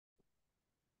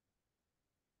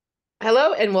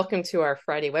Hello and welcome to our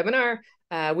Friday webinar.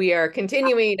 We are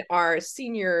continuing our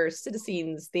senior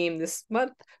citizens theme this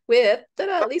month with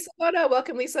Lisa Bono.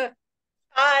 Welcome, Lisa.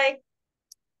 Hi.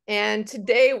 And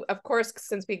today, of course,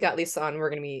 since we got Lisa on, we're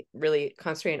going to be really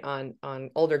concentrating on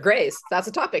older grays. That's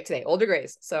the topic today, older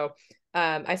grays. So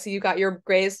I see you got your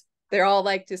grays. They're all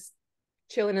like just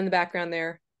chilling in the background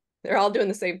there. They're all doing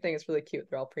the same thing. It's really cute.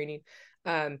 They're all preening.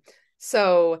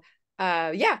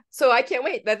 Yeah, so I can't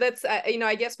wait. That's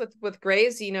I guess with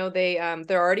grays, they're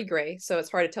already gray, so it's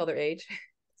hard to tell their age.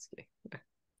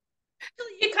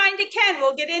 You kind of can.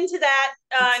 We'll get into that.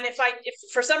 And if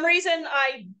for some reason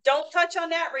I don't touch on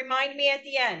that, remind me at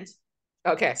the end.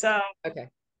 Okay. So, Okay.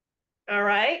 all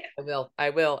right. I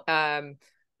will.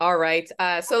 All right.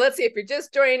 So let's see if you're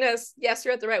just joining us. Yes,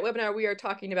 you're at the right webinar. We are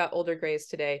talking about older grays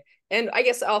today. And I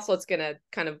guess also it's gonna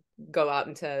kind of go out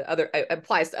into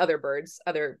applies to other birds,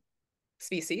 other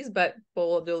species, but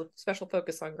we'll do a special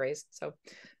focus on grays. So,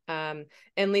 and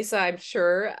Lisa, I'm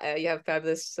sure you have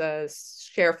fabulous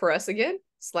share for us again.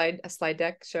 A slide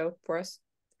deck show for us.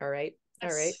 All right. All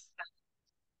right.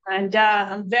 And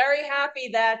I'm very happy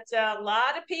that a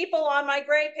lot of people on my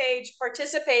gray page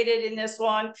participated in this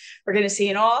one. We're going to see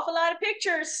an awful lot of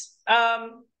pictures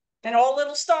and all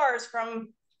little stars from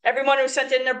everyone who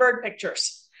sent in their bird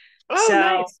pictures. Oh, So,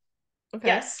 nice. Okay.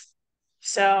 yes.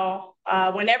 So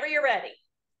whenever you're ready.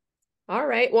 All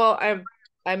right. Well, I'm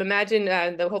imagine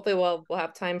that hopefully we'll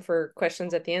have time for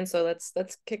questions at the end. So let's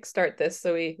kickstart this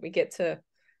so we get to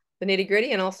the nitty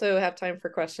gritty and also have time for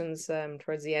questions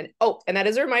towards the end. Oh, and that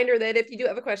is a reminder that if you do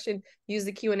have a question, use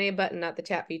the Q&A button, not the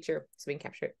chat feature, so we can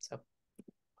capture it. So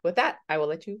with that, I will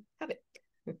let you have it.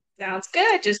 Sounds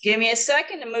good. Just give me a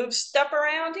second to move stuff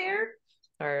around here.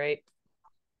 All right.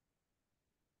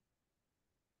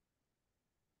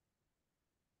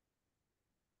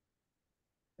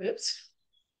 Oops.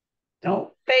 Don't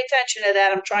pay attention to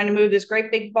that. I'm trying to move this great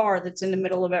big bar that's in the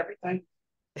middle of everything.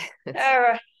 All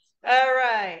right. All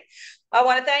right. I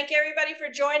want to thank everybody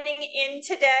for joining in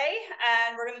today.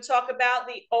 And we're going to talk about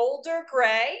the older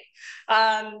gray.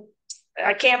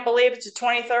 I can't believe it's the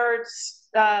 23rd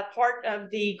part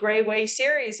of the Gray Way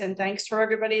series. And thanks for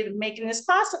everybody making this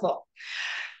possible.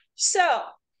 So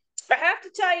I have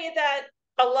to tell you that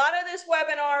a lot of this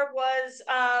webinar was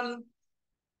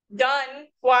done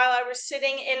while I was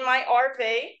sitting in my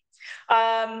RV.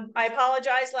 I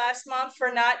apologize last month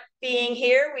for not being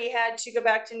here. We had to go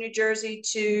back to New Jersey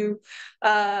to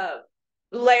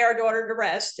lay our daughter to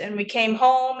rest, and we came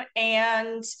home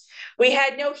and we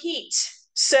had no heat.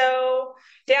 So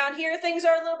down here, things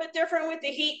are a little bit different with the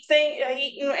heat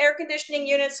and air conditioning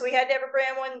units. So we had to have a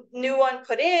brand new one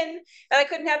put in, and I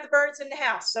couldn't have the birds in the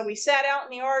house. So we sat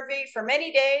out in the RV for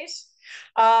many days.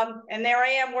 And there I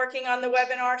am working on the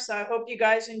webinar, so I hope you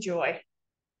guys enjoy.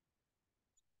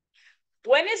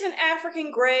 When is an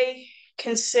African gray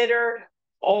considered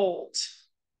old?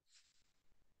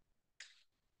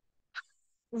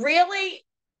 Really,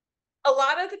 a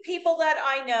lot of the people that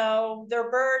I know, their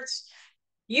birds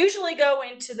usually go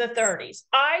into the 30s.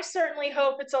 I certainly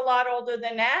hope it's a lot older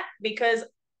than that because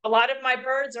a lot of my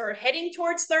birds are heading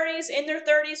towards 30s, in their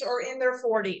 30s or in their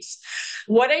 40s.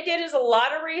 What I did is a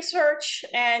lot of research,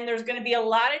 and there's going to be a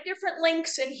lot of different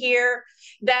links in here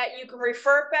that you can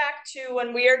refer back to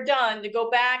when we are done to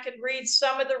go back and read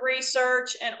some of the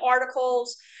research and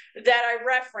articles that I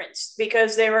referenced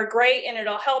because they were great, and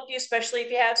it'll help you, especially if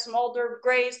you have some older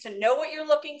grays, to know what you're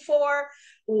looking for,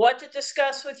 what to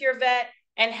discuss with your vet,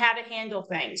 and how to handle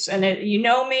things. And you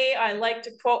know me, I like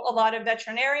to quote a lot of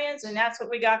veterinarians, and that's what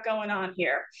we got going on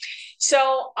here.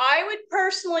 So I would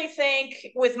personally think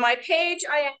with my page,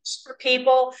 I asked for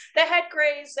people that had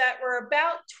grays that were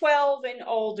about 12 and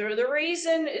older. The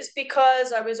reason is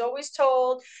because I was always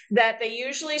told that they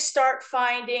usually start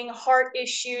finding heart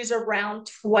issues around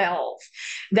 12.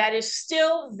 That is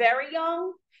still very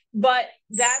young, but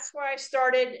that's where I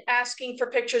started asking for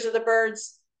pictures of the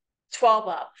birds 12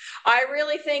 up. I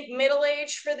really think middle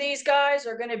age for these guys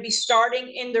are going to be starting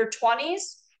in their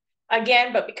 20s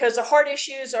again, but because the heart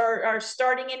issues are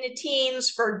starting in the teens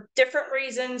for different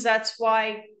reasons, that's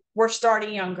why we're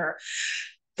starting younger.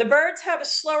 The birds have a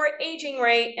slower aging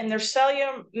rate, and their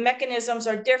cellular mechanisms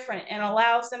are different and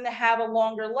allows them to have a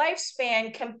longer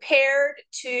lifespan compared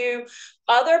to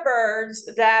other birds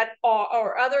that are,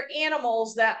 or other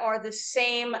animals that are the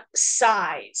same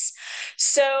size.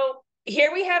 So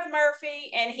here we have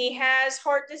Murphy, and he has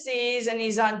heart disease, and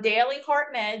he's on daily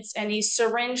heart meds, and he's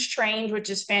syringe trained, which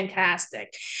is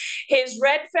fantastic. His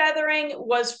red feathering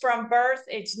was from birth.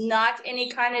 It's not any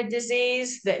kind of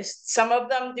disease. Some of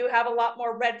them do have a lot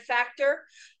more red factor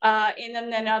in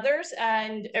them than others,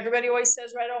 and everybody always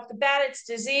says right off the bat it's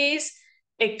disease.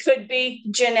 It could be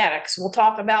genetics. We'll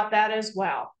talk about that as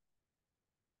well.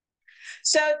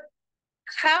 So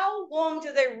how long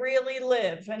do they really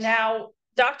live? And now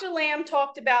Dr. Lamb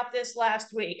talked about this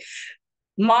last week.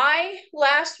 My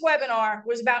last webinar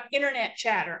was about internet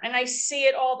chatter, and I see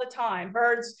it all the time.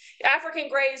 Birds, African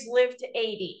greys live to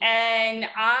 80, and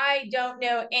I don't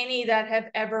know any that have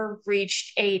ever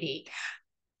reached 80.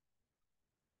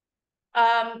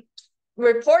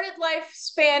 Reported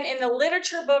lifespan in the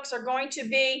literature books are going to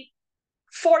be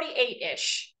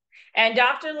 48-ish. And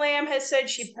Dr. Lamb has said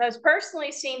she has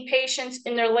personally seen patients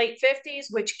in their late 50s,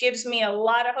 which gives me a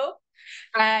lot of hope.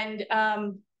 And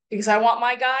because I want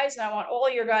my guys and I want all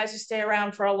your guys to stay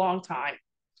around for a long time.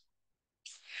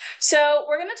 So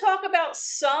we're going to talk about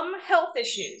some health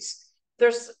issues.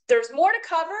 There's more to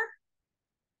cover,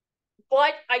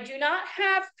 but I do not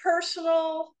have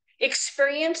personal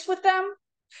experience with them.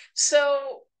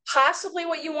 So possibly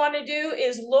what you want to do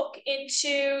is look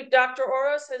into, Dr.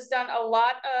 Oros has done a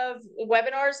lot of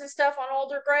webinars and stuff on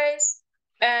older greys,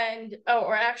 and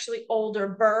or actually older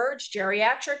birds,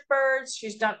 geriatric birds.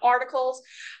 She's done articles.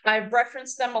 I've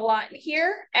referenced them a lot in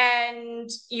here, and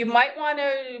you might want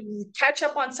to catch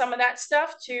up on some of that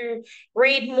stuff to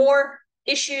read more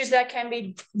issues that can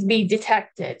be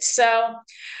detected. So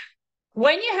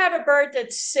when you have a bird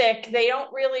that's sick, they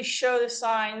don't really show the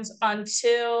signs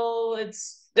until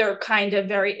they're kind of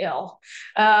very ill.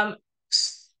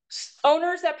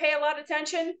 Owners that pay a lot of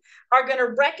attention are going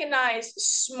to recognize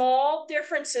small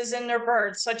differences in their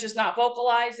birds, such as not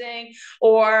vocalizing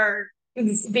or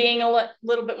being a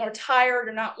little bit more tired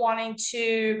or not wanting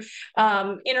to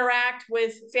interact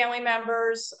with family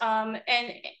members. And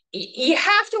you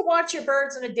have to watch your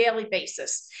birds on a daily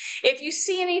basis. If you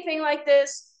see anything like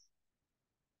this,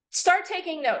 start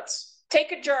taking notes,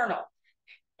 take a journal,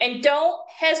 and don't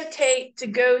hesitate to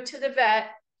go to the vet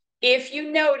if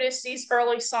you notice these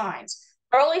early signs.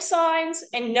 Early signs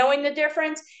and knowing the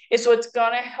difference is what's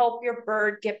going to help your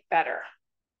bird get better.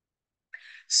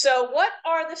 So what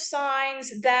are the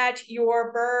signs that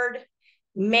your bird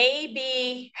may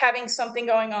be having something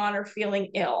going on or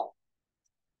feeling ill?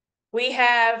 We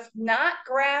have not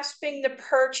grasping the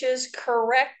perches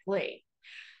correctly.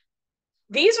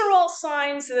 These are all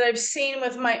signs that I've seen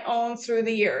with my own through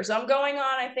the years. I'm going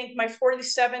on, I think, my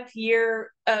 47th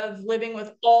year of living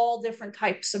with all different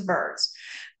types of birds.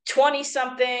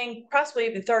 20-something, possibly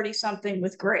even 30-something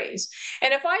with grays.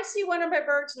 And if I see one of my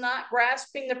birds not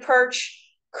grasping the perch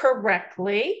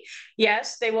correctly,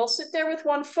 yes, they will sit there with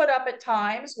one foot up at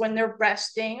times when they're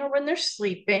resting or when they're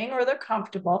sleeping or they're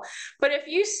comfortable. But if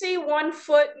you see one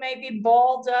foot maybe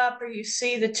balled up or you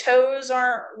see the toes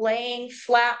aren't laying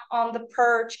flat on the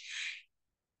perch,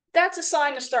 that's a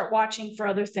sign to start watching for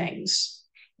other things.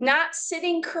 Not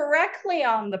sitting correctly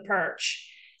on the perch.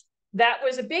 That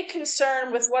was a big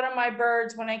concern with one of my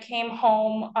birds when I came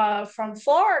home from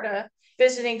Florida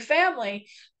visiting family.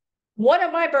 One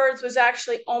of my birds was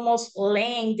actually almost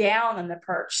laying down on the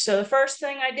perch. So the first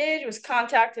thing I did was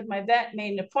contacted my vet,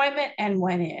 made an appointment, and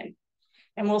went in.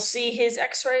 And we'll see his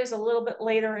x-rays a little bit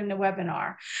later in the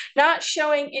webinar. Not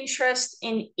showing interest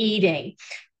in eating.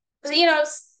 You know,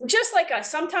 just like us,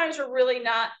 sometimes we're really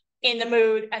not in the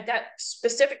mood at that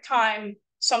specific time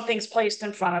something's placed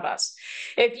in front of us.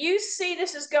 If you see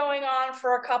this is going on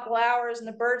for a couple hours and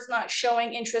the bird's not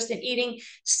showing interest in eating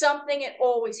something it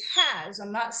always has,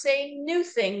 I'm not saying new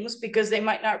things because they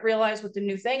might not realize what the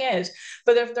new thing is,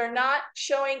 but if they're not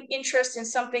showing interest in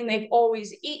something they've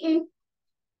always eaten,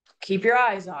 keep your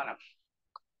eyes on them.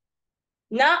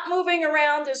 Not moving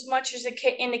around as much as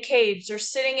in the cage. They're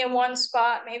sitting in one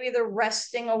spot. Maybe they're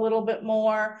resting a little bit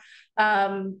more.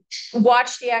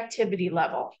 Watch the activity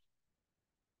level.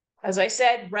 As I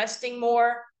said, resting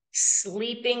more,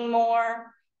 sleeping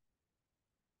more.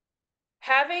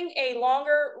 Having a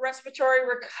longer respiratory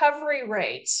recovery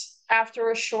rate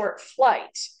after a short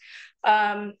flight.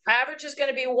 Average is going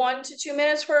to be 1 to 2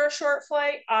 minutes for a short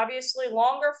flight. Obviously,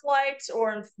 longer flights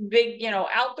or big,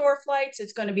 outdoor flights,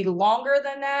 it's going to be longer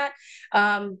than that,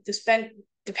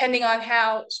 depending on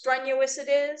how strenuous it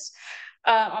is.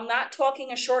 I'm not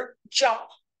talking a short jump.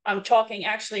 I'm talking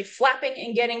actually flapping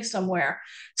and getting somewhere.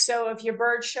 So if your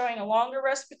bird's showing a longer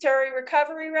respiratory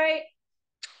recovery rate,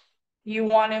 you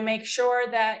want to make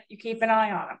sure that you keep an eye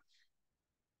on them.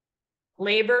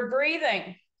 Labored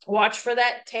breathing. Watch for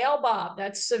that tail bob.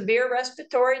 That's severe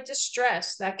respiratory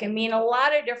distress. That can mean a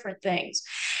lot of different things.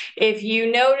 If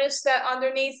you notice that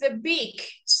underneath the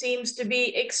beak seems to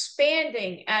be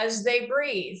expanding as they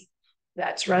breathe,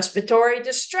 that's respiratory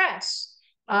distress.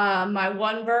 My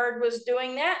one bird was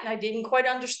doing that, and I didn't quite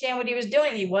understand what he was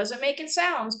doing. He wasn't making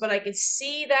sounds, but I could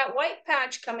see that white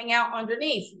patch coming out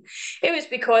underneath. It was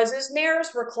because his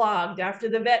nares were clogged after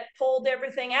the vet pulled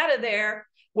everything out of there,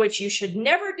 which you should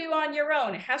never do on your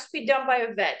own. It has to be done by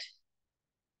a vet.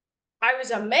 I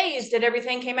was amazed that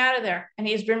everything came out of there, and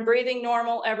he's been breathing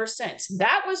normal ever since.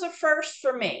 That was a first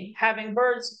for me, having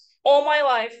birds all my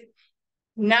life,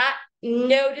 not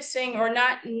noticing or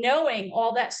not knowing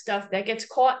all that stuff that gets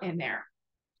caught in there.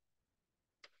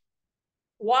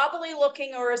 Wobbly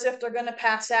looking or as if they're going to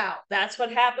pass out. That's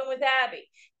what happened with Abby.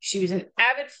 She was an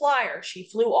avid flyer. She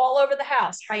flew all over the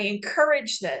house. I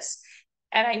encouraged this.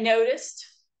 And I noticed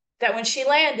that when she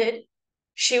landed,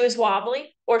 she was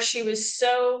wobbly, or she was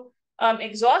so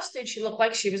exhausted, she looked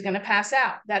like she was going to pass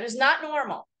out. That is not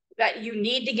normal. That you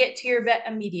need to get to your vet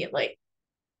immediately.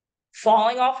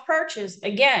 Falling off perches,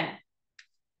 again,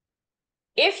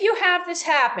 if you have this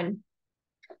happen,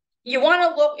 you want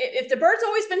to look, if the bird's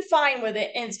always been fine with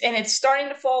it and it's starting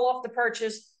to fall off the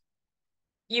perches,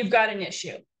 you've got an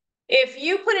issue. If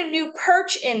you put a new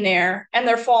perch in there and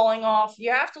they're falling off,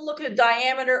 you have to look at the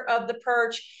diameter of the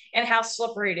perch and how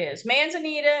slippery it is.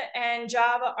 Manzanita and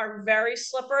Java are very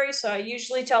slippery, so I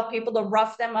usually tell people to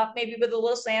rough them up, maybe with a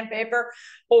little sandpaper,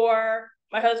 or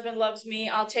my husband loves me,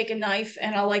 I'll take a knife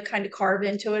and I'll like kind of carve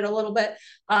into it a little bit.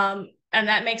 And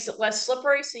that makes it less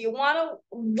slippery. So you want to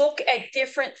look at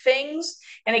different things.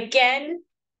 And again,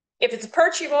 if it's a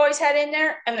perch you've always had in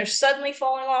there and they're suddenly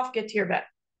falling off, get to your vet.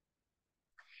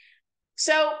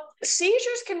 So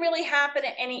seizures can really happen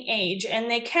at any age, and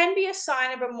they can be a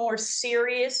sign of a more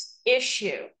serious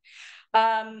issue.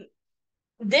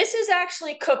 This is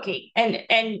actually Cookie,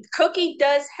 and Cookie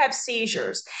does have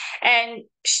seizures, and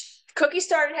Cookie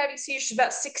started having seizures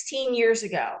about 16 years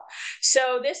ago.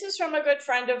 So this is from a good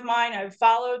friend of mine. I've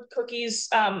followed Cookie's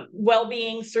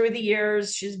well-being through the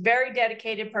years. She's a very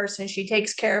dedicated person. She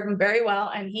takes care of him very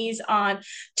well, and he's on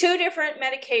 2 different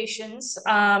medications,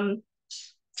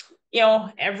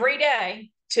 every day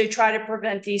to try to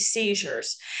prevent these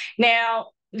seizures. Now,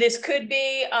 this could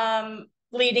be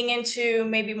leading into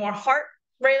maybe more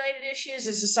heart-related issues.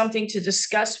 This is something to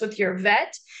discuss with your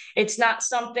vet. It's not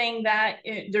something that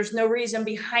there's no reason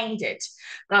behind it.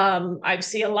 I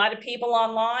see a lot of people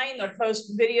online, they'll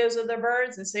post videos of their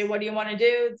birds and say, what do you want to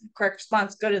do? The correct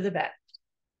response, go to the vet.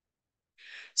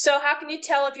 So how can you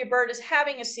tell if your bird is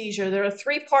having a seizure? There are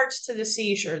 3 parts to the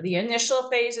seizure. The initial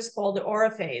phase is called the aura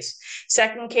phase.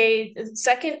 Second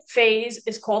phase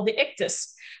is called the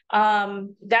ictus.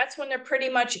 That's when they're pretty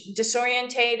much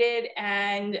disorientated,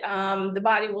 and the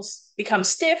body will become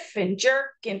stiff and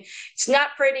jerk, and it's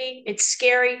not pretty. It's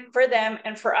scary for them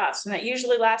and for us, and that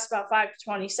usually lasts about 5 to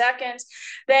 20 seconds.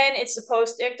 Then it's the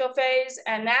post-ictal phase,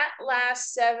 and that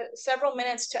lasts several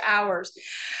minutes to hours.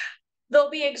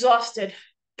 They'll be exhausted.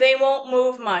 They won't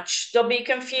move much. They'll be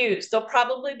confused. They'll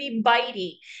probably be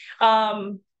bitey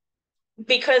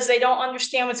because they don't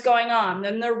understand what's going on.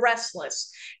 Then they're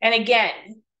restless. And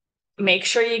again, make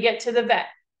sure you get to the vet.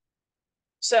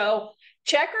 So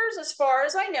Checkers, as far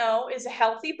as I know, is a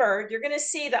healthy bird. You're going to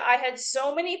see that I had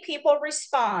so many people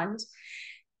respond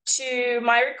to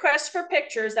my request for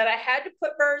pictures that I had to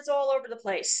put birds all over the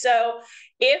place. So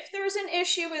if there's an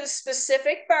issue with a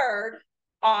specific bird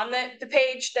on the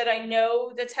page that I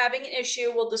know that's having an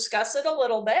issue, we'll discuss it a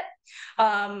little bit.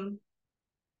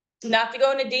 Not to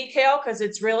go into detail because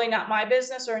it's really not my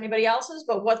business or anybody else's,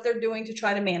 but what they're doing to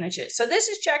try to manage it. So this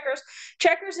is Checkers.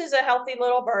 Checkers is a healthy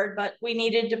little bird, but we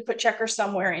needed to put Checkers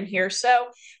somewhere in here. So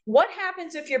what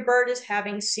happens if your bird is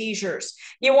having seizures?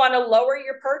 You want to lower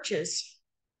your perches.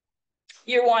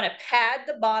 You want to pad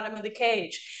the bottom of the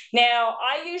cage. Now,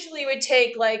 I usually would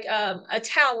take like a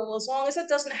towel, as long as it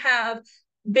doesn't have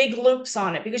big loops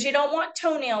on it, because you don't want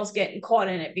toenails getting caught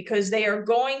in it, because they are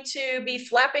going to be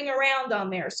flapping around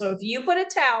on there. So if you put a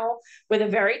towel with a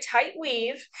very tight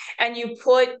weave and you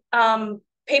put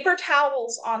paper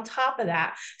towels on top of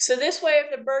that, so this way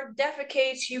if the bird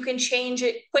defecates, you can change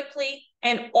it quickly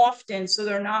and often so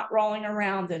they're not rolling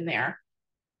around in there.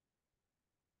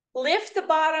 Lift the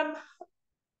bottom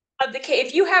of the cage.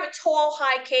 If you have a tall,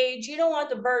 high cage, you don't want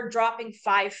the bird dropping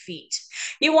 5 feet.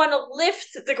 You want to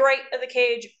lift the grate of the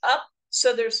cage up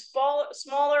so there's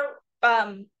smaller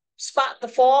spot to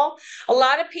fall. A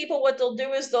lot of people, what they'll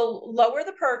do is they'll lower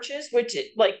the perches, which,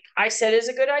 like I said, is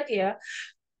a good idea.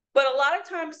 But a lot of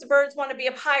times the birds want to be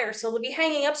up higher, so they'll be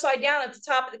hanging upside down at the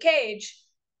top of the cage,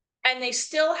 and they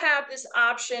still have this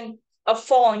option of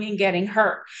falling and getting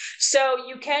hurt. So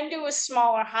you can do a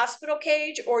smaller hospital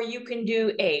cage, or you can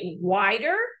do a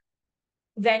wider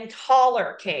than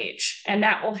taller cage, and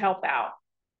that will help out.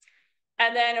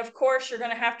 And then, of course, you're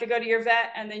going to have to go to your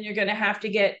vet, and then you're going to have to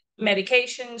get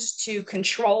medications to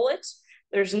control it.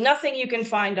 There's nothing you can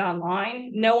find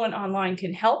online. No one online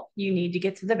can help. You need to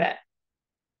get to the vet.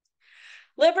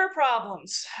 Liver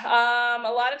problems. A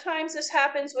lot of times this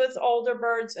happens with older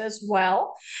birds as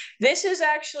well. This is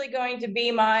actually going to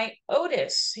be my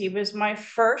Otis. He was my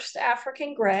first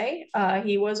African gray.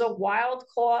 He was a wild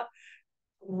caught,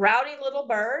 rowdy little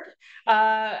bird.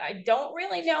 I don't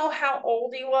really know how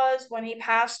old he was when he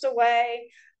passed away.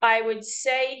 I would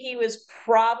say he was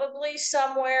probably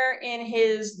somewhere in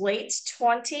his late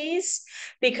 20s,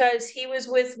 because he was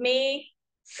with me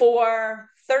for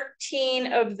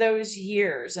 13 of those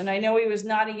years. And I know he was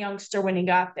not a youngster when he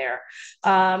got there.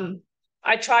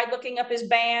 I tried looking up his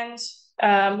bands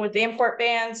with the import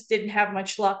bands, didn't have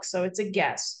much luck, so it's a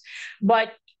guess.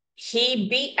 But he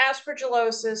beat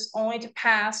aspergillosis only to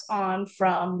pass on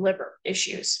from liver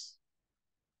issues.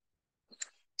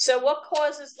 So what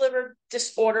causes liver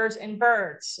disorders in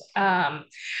birds?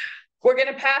 We're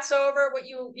going to pass over what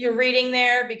you're reading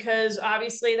there, because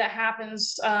obviously that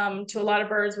happens to a lot of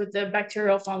birds with the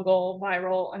bacterial, fungal,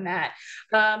 viral, and that.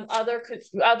 Other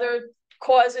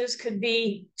causes could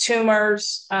be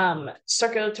tumors,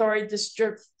 circulatory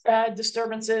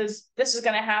disturbances. This is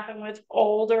going to happen with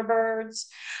older birds.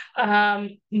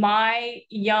 My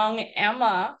young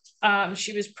Emma,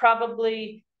 she was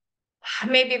probably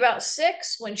maybe about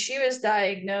 6 when she was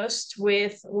diagnosed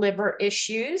with liver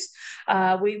issues.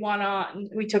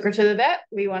 We took her to the vet.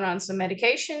 We went on some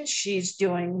medication. She's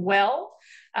doing well.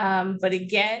 But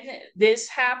again, this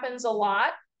happens a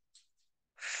lot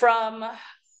from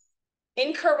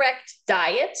incorrect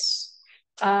diets,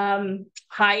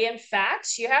 high in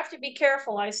fats. You have to be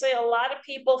careful. I say a lot of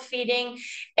people feeding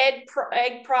egg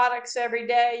products every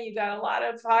day. You got a lot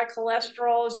of high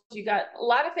cholesterol. You got a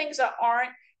lot of things that aren't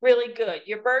really good.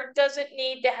 Your bird doesn't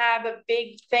need to have a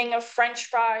big thing of French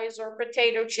fries or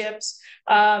potato chips.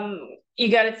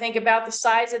 You got to think about the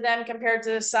size of them compared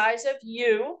to the size of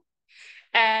you.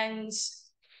 And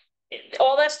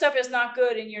all that stuff is not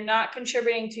good, and you're not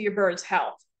contributing to your bird's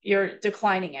health. You're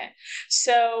declining it.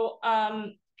 So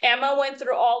Emma went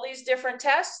through all these different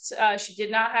tests. She did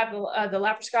not have the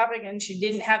laparoscopic, and she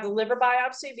didn't have the liver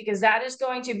biopsy, because that is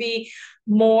going to be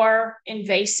more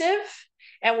invasive.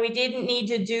 And we didn't need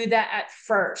to do that at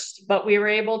first, but we were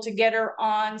able to get her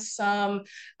on some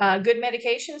good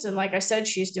medications. And like I said,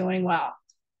 she's doing well.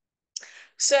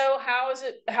 So how is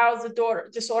the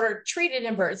disorder treated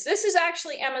in birds? This is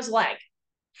actually Emma's leg.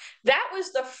 That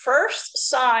was the first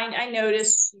sign I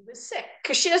noticed she was sick,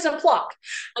 because she doesn't pluck.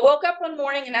 I woke up one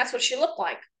morning and that's what she looked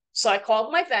like. So I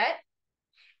called my vet.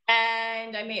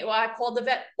 And I called the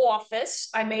vet office.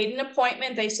 I made an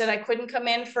appointment. They said I couldn't come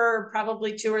in for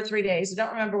probably 2 or 3 days. I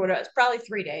don't remember what it was, probably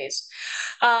 3 days.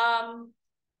 I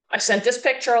sent this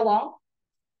picture along.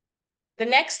 The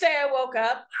next day I woke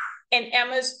up and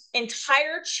Emma's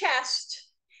entire chest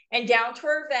and down to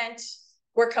her vent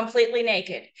were completely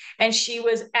naked. And she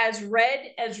was as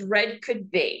red could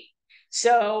be.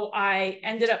 So I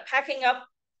ended up packing up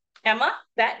Emma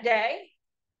that day.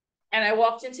 And I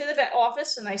walked into the vet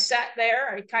office and I sat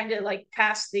there. I kind of like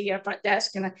passed the front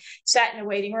desk and I sat in the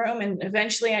waiting room. And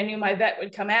eventually I knew my vet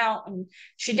would come out, and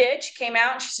she did. She came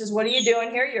out and she says, "What are you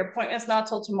doing here? Your appointment's not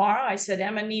till tomorrow." I said,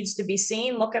 "Emma needs to be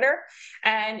seen. Look at her."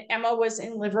 And Emma was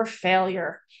in liver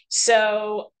failure.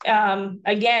 So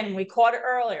again, we caught it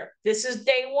earlier. This is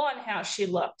day 1, how she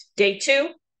looked. Day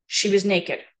 2, she was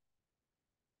naked.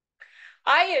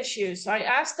 Eye issues. I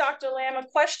asked Dr. Lamb a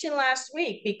question last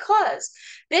week, because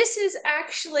this is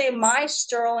actually my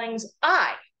Sterling's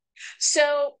eye.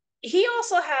 So he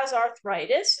also has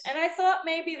arthritis, and I thought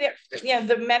maybe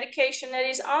the medication that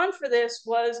he's on for this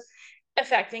was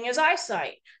affecting his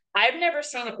eyesight. I've never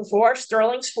seen it before.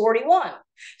 Sterling's 41.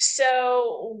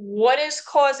 So what is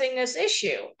causing this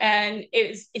issue? And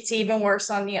it's even worse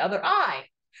on the other eye.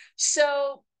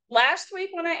 So last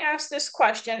week when I asked this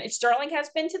question, Sterling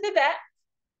has been to the vet.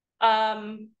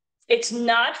 It's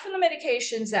not from the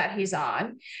medications that he's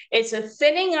on. It's a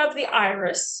thinning of the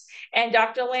iris. And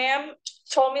Dr. Lamb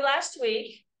told me last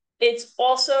week, it's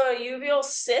also a uveal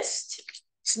cyst.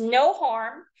 It's no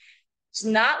harm. It's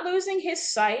not losing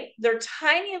his sight. They're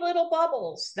tiny little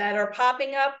bubbles that are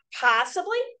popping up,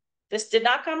 possibly. This did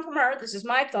not come from her. This is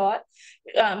my thought.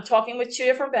 Talking with 2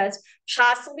 different vets.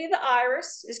 Possibly the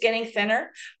iris is getting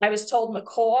thinner. I was told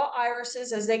macaw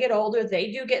irises, as they get older,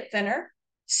 they do get thinner.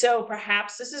 So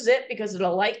perhaps this is it because of the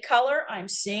light color. I'm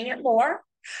seeing it more.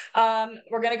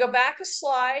 We're going to go back a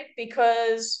slide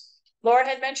because Laura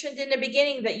had mentioned in the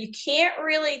beginning that you can't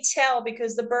really tell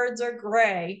because the birds are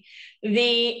gray,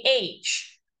 the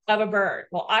age of a bird.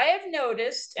 Well, I have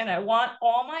noticed, and I want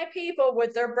all my people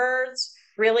with their birds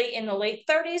really in the late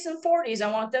 30s and 40s,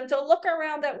 I want them to look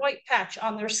around that white patch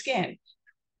on their skin.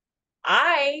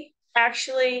 I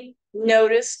actually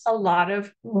notice a lot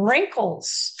of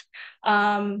wrinkles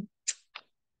right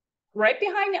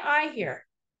behind the eye here.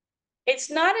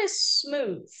 It's not as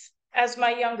smooth as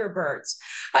my younger birds.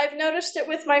 I've noticed it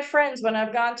with my friends when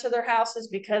I've gone to their houses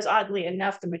because oddly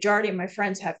enough, the majority of my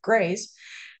friends have grays.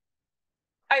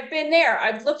 I've been there.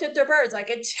 I've looked at their birds. I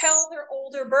can tell they're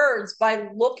older birds by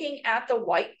looking at the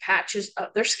white patches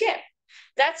of their skin.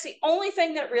 That's the only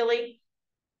thing that really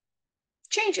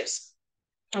changes.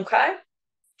 Okay.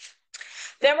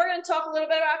 Then we're going to talk a little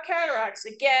bit about cataracts.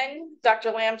 Again, Dr.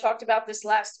 Lamb talked about this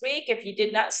last week. If you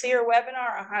did not see her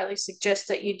webinar, I highly suggest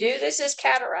that you do. This is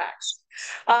cataracts.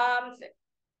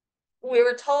 We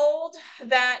were told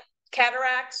that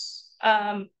cataracts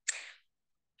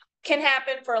can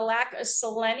happen for a lack of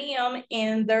selenium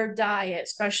in their diet,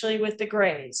 especially with the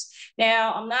grays.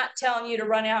 Now, I'm not telling you to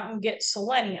run out and get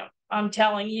selenium. I'm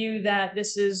telling you that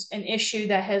this is an issue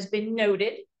that has been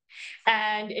noted.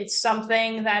 And it's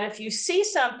something that if you see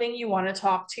something, you want to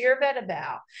talk to your vet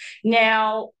about.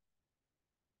 Now,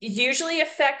 it usually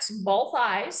affects both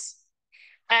eyes.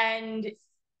 And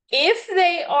if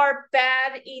they are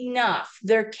bad enough,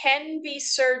 there can be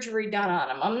surgery done on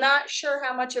them. I'm not sure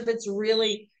how much of it's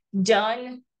really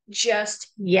done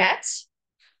just yet.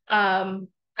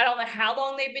 I don't know how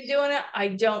long they've been doing it. I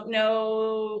don't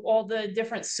know all the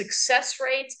different success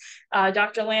rates.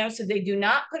 Dr. Lamb said they do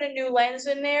not put a new lens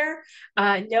in there.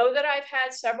 Know that I've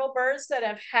had several birds that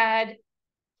have had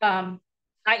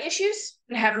eye issues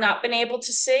and have not been able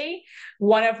to see.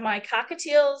 One of my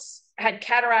cockatiels had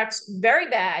cataracts very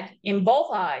bad in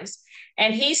both eyes,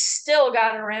 and he still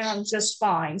got around just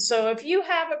fine. So if you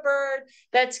have a bird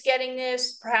that's getting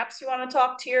this, perhaps you want to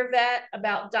talk to your vet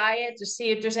about diet to see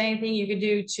if there's anything you could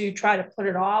do to try to put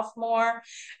it off more.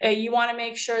 You want to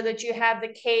make sure that you have the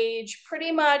cage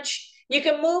pretty much. You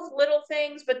can move little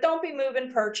things, but don't be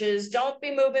moving perches. Don't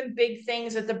be moving big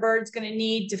things that the bird's going to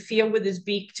need to feel with his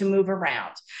beak to move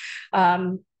around.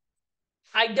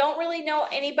 I don't really know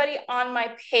anybody on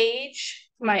my page,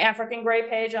 my African Gray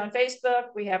page on Facebook.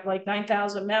 We have like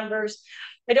 9,000 members.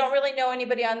 I don't really know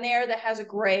anybody on there that has a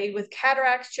gray with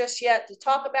cataracts just yet to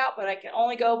talk about, but I can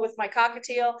only go with my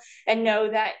cockatiel and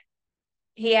know that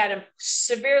he had them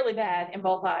severely bad in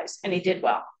both eyes and he did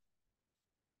well.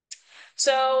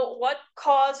 So what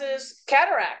causes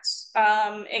cataracts?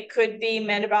 It could be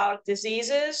metabolic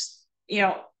diseases,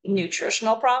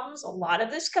 nutritional problems. A lot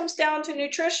of this comes down to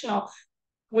nutritional.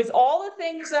 With all the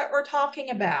things that we're talking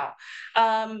about,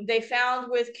 they found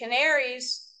with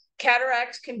canaries,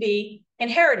 cataracts can be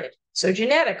inherited. So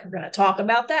genetic, we're going to talk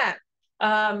about that.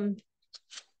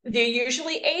 They're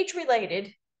usually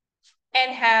age-related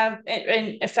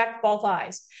and affect both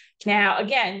eyes. Now,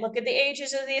 again, look at the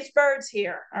ages of these birds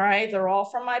here. All right, they're all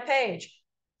from my page.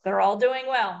 They're all doing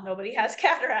well. Nobody has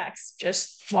cataracts.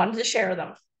 Just wanted to share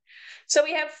them. So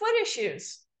we have foot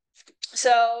issues.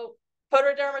 So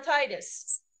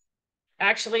pododermatitis,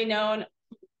 actually known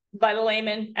by the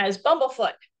layman as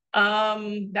bumblefoot.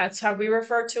 That's how we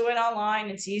refer to it online.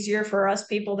 It's easier for us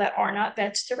people that are not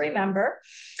vets to remember.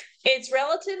 It's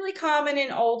relatively common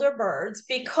in older birds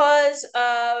because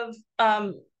of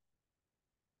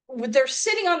they're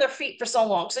sitting on their feet for so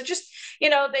long. So just,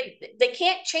 they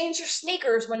can't change their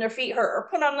sneakers when their feet hurt or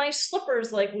put on nice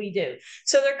slippers like we do.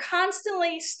 So they're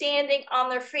constantly standing on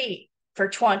their feet for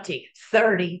 20,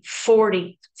 30,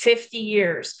 40, 50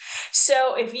 years.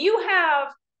 So if you have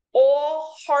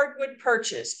all hardwood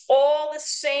perches, all the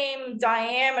same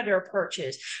diameter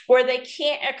perches where they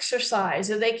can't exercise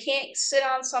or they can't sit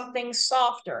on something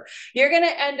softer, you're going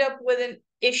to end up with an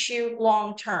issue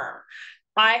long term.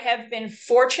 I have been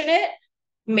fortunate,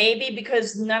 maybe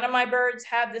because none of my birds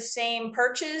have the same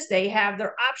perches. They have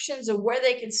their options of where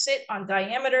they can sit on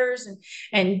diameters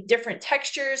and different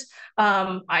textures.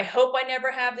 I hope I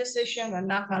never have this issue. I'm going to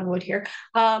knock on wood here.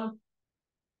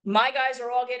 My guys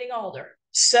are all getting older.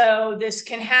 So this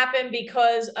can happen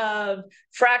because of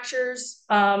fractures.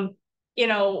 They're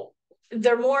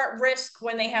more at risk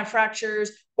when they have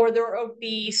fractures or they're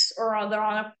obese or they're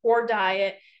on a poor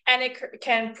diet. And it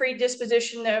can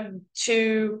predisposition them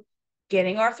to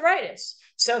getting arthritis.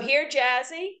 So here,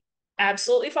 Jazzy,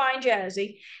 absolutely fine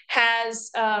Jazzy,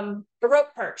 has a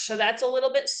rope perch. So that's a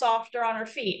little bit softer on her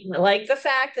feet. I like the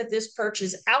fact that this perch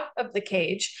is out of the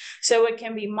cage so it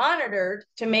can be monitored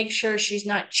to make sure she's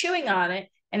not chewing on it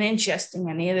and ingesting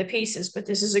any of the pieces. But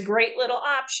this is a great little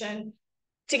option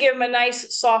to give them a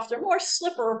nice, softer, more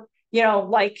slipper,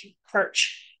 like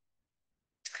perch.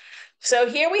 So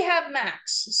here we have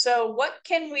Max. So what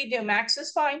can we do? Max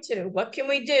is fine too. What can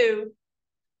we do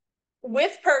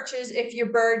with perches if your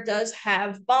bird does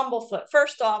have bumblefoot?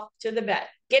 First off, to the vet.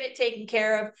 Get it taken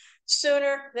care of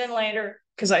sooner than later,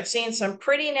 because I've seen some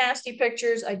pretty nasty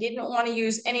pictures. I didn't want to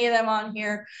use any of them on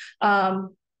here.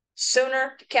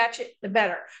 Sooner to catch it, the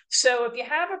better. So if you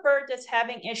have a bird that's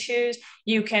having issues,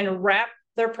 you can wrap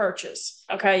their perches.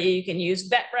 Okay, you can use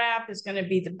vet wrap is going to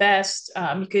be the best,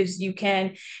 because you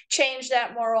can change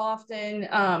that more often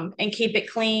and keep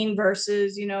it clean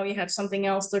versus, you have something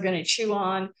else they're going to chew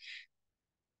on.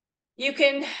 You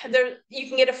can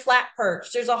get a flat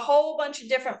perch. There's a whole bunch of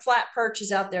different flat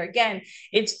perches out there. Again,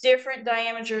 it's different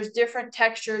diameters, different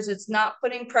textures. It's not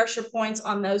putting pressure points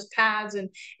on those pads and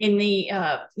in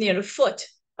the foot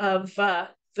of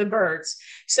the birds.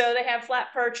 So they have flat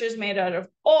perches made out of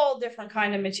all different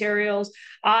kind of materials.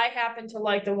 I happen to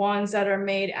like the ones that are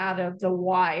made out of the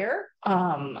wire.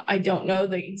 I don't know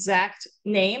the exact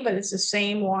name, but it's the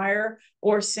same wire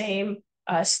or same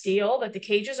steel that the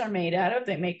cages are made out of.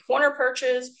 They make corner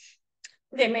perches,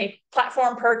 they make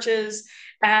platform perches,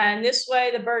 and this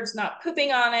way the bird's not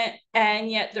pooping on it, and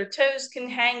yet their toes can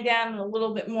hang down in a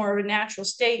little bit more of a natural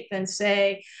state than,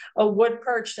 say, a wood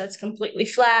perch that's completely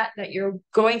flat that you're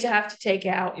going to have to take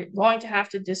out, you're going to have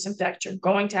to disinfect, you're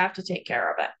going to have to take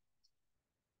care of it.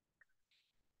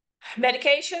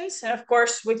 Medications, and of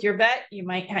course with your vet you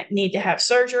might need to have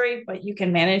surgery, but you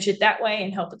can manage it that way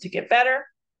and help it to get better.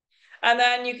 And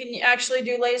then you can actually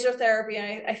do laser therapy.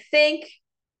 And I think,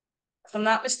 if I'm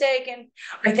not mistaken,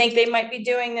 I think they might be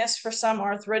doing this for some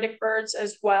arthritic birds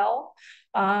as well.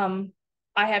 I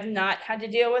have not had to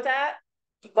deal with that,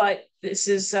 but this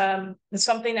is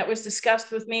something that was discussed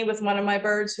with me with one of my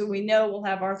birds who we know will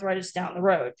have arthritis down the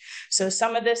road. So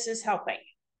some of this is helping.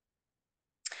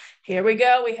 Here we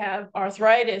go. We have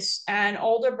arthritis, and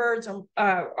older birds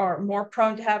are more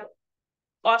prone to have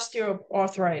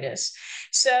osteoarthritis.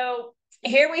 So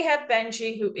here we have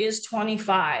Benji, who is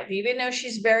 25. Even though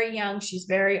she's very young, she's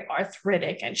very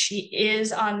arthritic, and she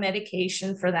is on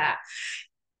medication for that.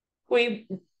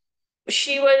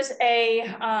 She was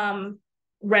a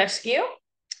rescue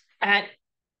at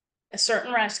a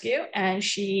certain rescue, and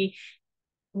she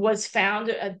was found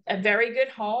a very good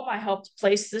home. I helped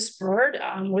place this bird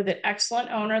with an excellent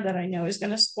owner that I know is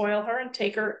going to spoil her and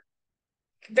take her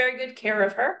very good care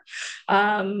of her,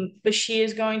 but she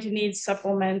is going to need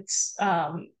supplemental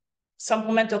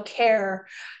care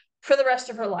for the rest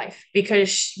of her life,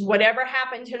 because whatever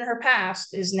happened in her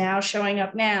past is now showing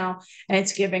up now, and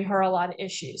it's giving her a lot of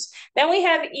issues. Then we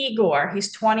have Igor.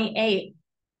 He's 28.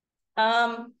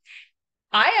 I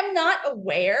am not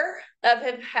aware of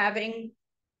him having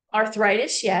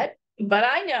arthritis yet, but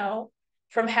I know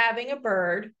from having a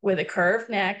bird with a curved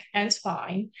neck and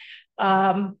spine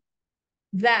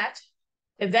that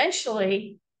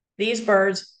eventually these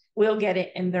birds will get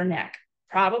it in their neck,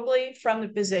 probably from the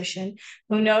position.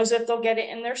 Who knows if they'll get it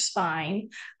in their spine?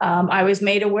 I was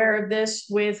made aware of this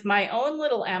with my own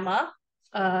little Emma,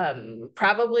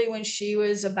 probably when she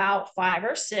was about 5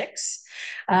 or 6.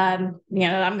 I'm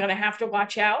going to have to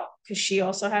watch out because she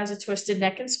also has a twisted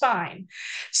neck and spine.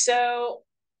 So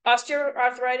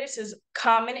osteoarthritis is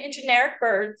common in geriatric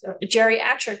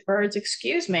birds,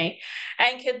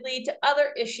 and could lead to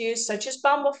other issues such as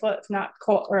bumblefoot if not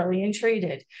caught early and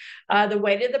treated. The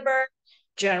weight of the bird,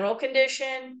 general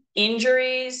condition,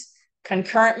 injuries,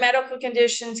 concurrent medical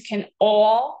conditions can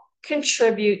all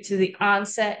contribute to the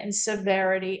onset and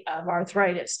severity of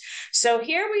arthritis. So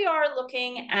here we are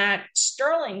looking at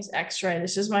Sterling's x-ray.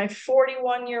 This is my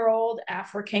 41-year-old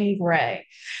African gray.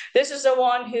 This is the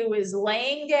one who was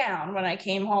laying down when I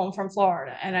came home from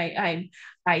Florida. And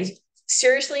I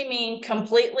seriously mean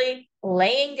completely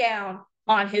laying down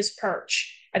on his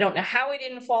perch. I don't know how he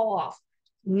didn't fall off.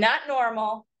 Not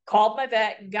normal. Called my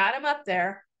vet, got him up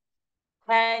there.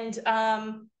 And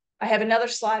I have another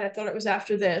slide, I thought it was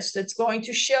after this, that's going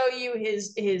to show you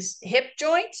his hip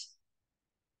joint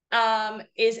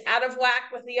is out of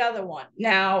whack with the other one.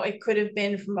 Now, it could have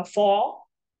been from a fall,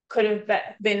 could have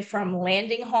been from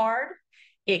landing hard.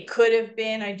 It could have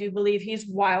been, I do believe he's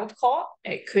wild caught.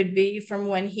 It could be from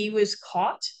when he was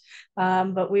caught.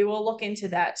 but we will look into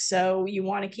that. So you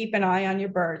want to keep an eye on your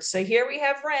birds. So here we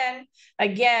have Wren,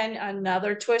 again,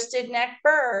 another twisted neck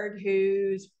bird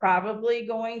who's probably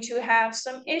going to have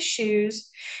some issues.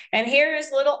 And here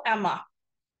is little Emma.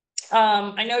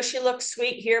 I know she looks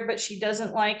sweet here, but she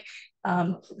doesn't like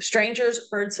strangers,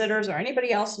 bird sitters, or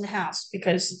anybody else in the house,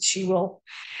 because she will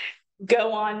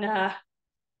go on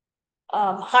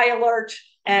high alert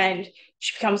and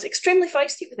she becomes extremely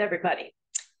feisty with everybody.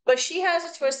 But she has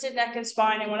a twisted neck and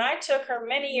spine. And when I took her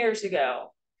many years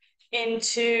ago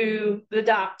into the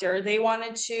doctor, they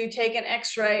wanted to take an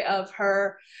x-ray of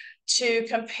her to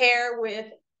compare with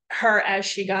her as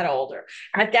she got older.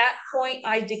 At that point,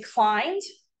 I declined.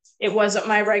 It wasn't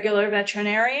my regular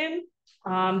veterinarian.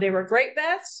 They were great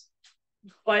vets,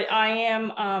 but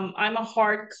I'm a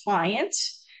hard client.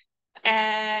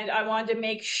 And I wanted to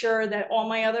make sure that all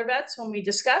my other vets, when we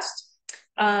discussed,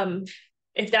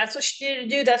 if that's what she needed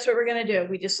to do, that's what we're going to do.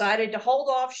 We decided to hold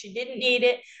off. She didn't need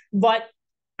it, but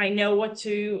I know what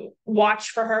to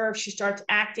watch for her if she starts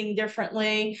acting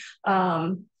differently,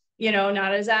 you know,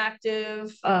 not as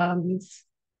active.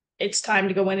 It's time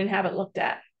to go in and have it looked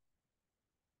at.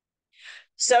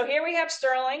 So here we have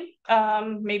Sterling.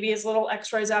 Maybe his little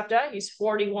x-rays after that. He's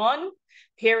 41.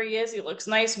 Here he is. He looks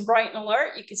nice and bright and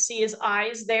alert. You can see his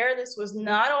eyes there. This was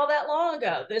not all that long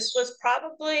ago. This was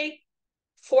probably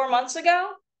 4 months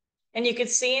ago. And you can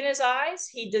see in his eyes,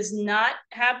 he does not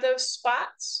have those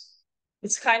spots.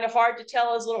 It's kind of hard to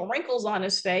tell his little wrinkles on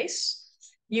his face.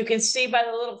 You can see by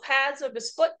the little pads of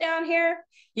his foot down here,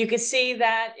 you can see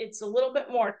that it's a little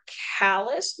bit more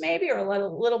callous maybe, or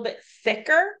a little bit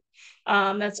thicker.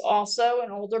 That's also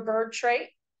an older bird trait.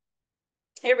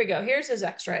 Here we go. Here's his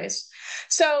x-rays.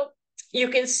 So you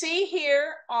can see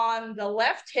here on the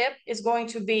left hip is going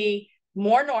to be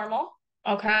more normal,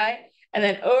 okay? And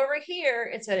then over here,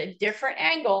 it's at a different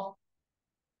angle.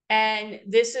 And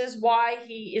this is why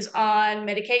he is on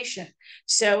medication.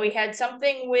 So he had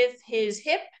something with his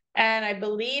hip and I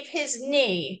believe his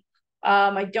knee.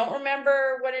 I don't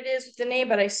remember what it is with the knee,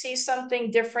 but I see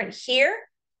something different here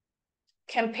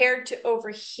compared to over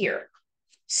here.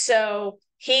 So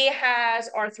he has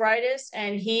arthritis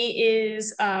and he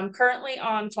is currently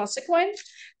on Flusiquin.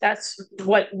 That's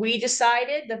what we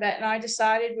decided, the vet and I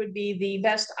decided would be the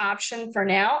best option for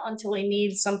now until he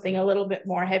needs something a little bit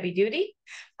more heavy duty.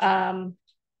 And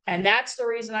that's the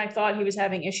reason I thought he was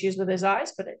having issues with his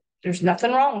eyes, but there's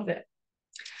nothing wrong with it.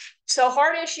 So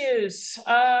heart issues.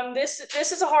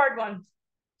 This is a hard one.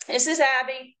 This is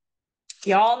Abby.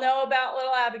 Y'all know about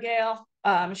little Abigail.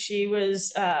 She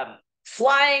was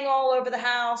flying all over the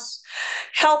house,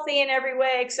 healthy in every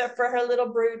way except for her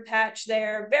little brood patch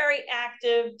there, very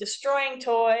active, destroying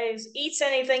toys, eats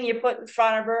anything you put in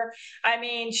front of her. I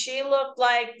mean, she looked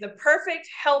like the perfect,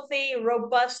 healthy,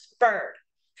 robust bird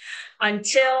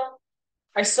until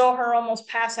I saw her almost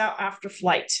pass out after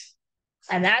flight.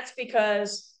 And that's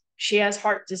because she has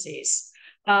heart disease.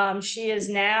 She is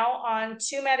now on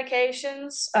 2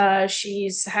 medications.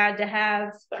 She's had to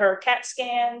have her CAT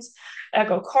scans,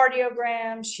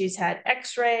 echocardiograms. She's had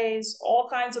x-rays, all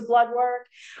kinds of blood work.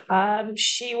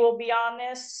 She will be on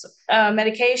this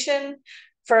medication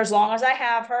for as long as I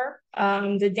have her.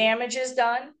 The damage is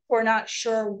done. We're not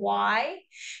sure why,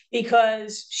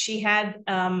 because she had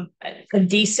a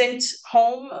decent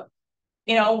home,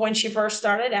 you know, when she first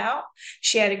started out.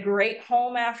 She had a great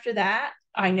home after that.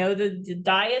 I know the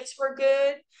diets were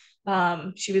good.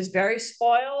 She was very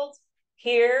spoiled.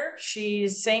 Here,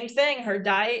 she's same thing. Her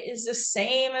diet is the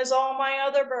same as all my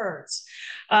other birds.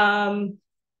 You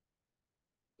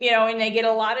know, and they get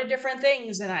a lot of different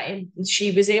things. And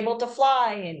she was able to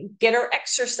fly and get her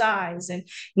exercise and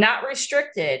not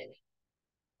restricted.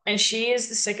 And she is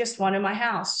the sickest one in my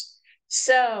house.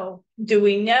 So do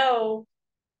we know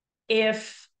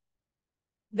if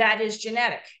that is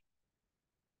genetic?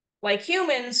 Like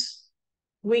humans,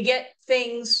 we get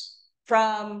things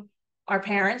from our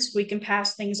parents. We can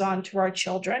pass things on to our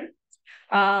children.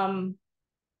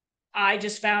 I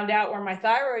just found out where my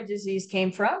thyroid disease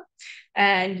came from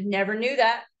and never knew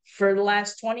that for the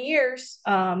last 20 years.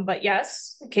 But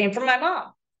yes, it came from my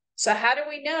mom. So how do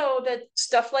we know that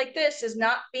stuff like this is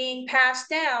not being passed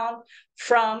down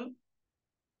from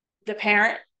the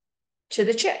parent to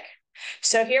the chick?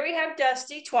 So here we have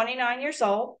Dusty, 29 years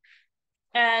old.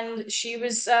 And she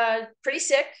was pretty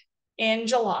sick in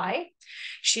July.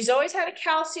 She's always had a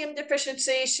calcium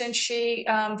deficiency since she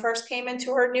first came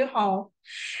into her new home.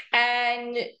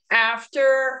 And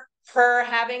after her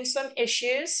having some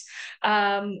issues,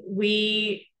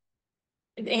 we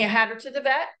had her to the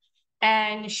vet,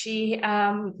 and she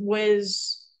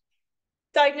was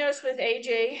diagnosed with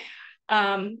AG.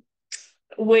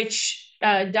 which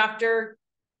Dr.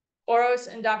 Oros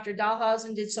and Dr.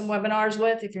 Dahlhausen did some webinars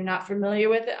with. If you're not familiar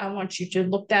with it, I want you to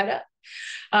look that up.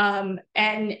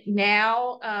 And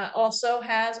now also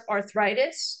has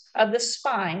arthritis of the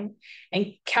spine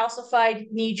and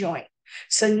calcified knee joint.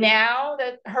 So now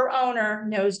that her owner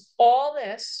knows all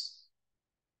this,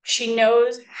 she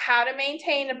knows how to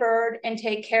maintain a bird and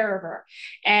take care of her.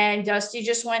 And Dusty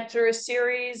just went through a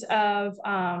series of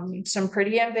some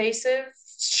pretty invasive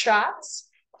shots.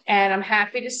 And I'm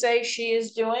happy to say she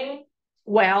is doing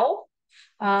well.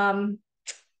 And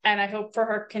I hope for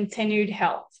her continued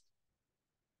health.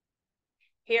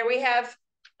 Here we have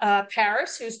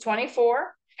Paris, who's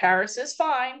 24. Paris is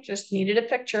fine, just needed a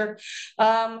picture.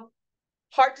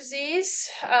 Heart disease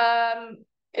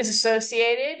is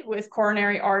associated with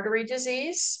coronary artery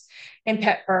disease in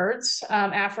pet birds.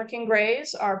 African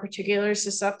greys are particularly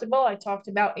susceptible. I talked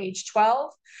about age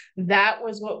 12. That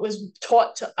was what was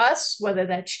taught to us, whether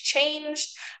that's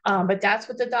changed, but that's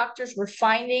what the doctors were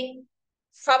finding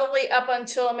probably up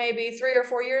until maybe 3 or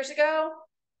 4 years ago.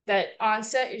 That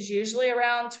onset is usually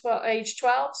around age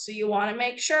 12. So you want to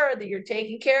make sure that you're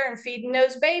taking care and feeding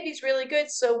those babies really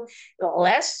good. So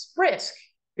less risk.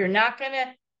 You're not going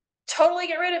to totally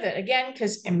get rid of it again,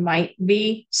 because it might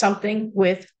be something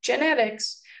with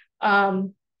genetics,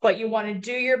 but you want to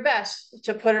do your best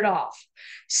to put it off.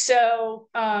 So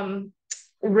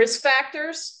risk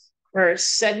factors are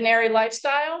sedentary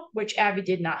lifestyle, which Abby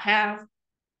did not have.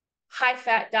 High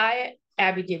fat diet,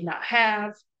 Abby did not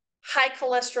have. High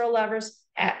cholesterol levels,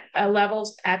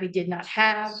 Abby did not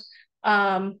have.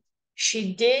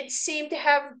 She did seem to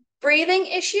have breathing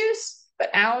issues, but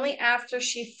only after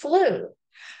she flew.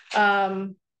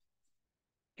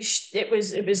 It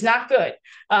was not good.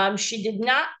 She did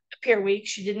not appear weak.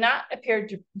 She did not appear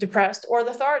depressed or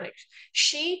lethargic.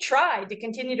 She tried to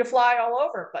continue to fly all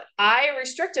over, but I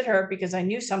restricted her because I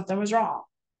knew something was wrong.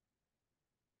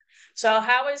 So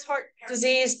how is heart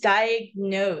disease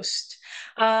diagnosed?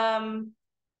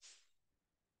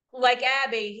 Like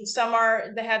Abby,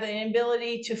 they have an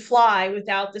inability to fly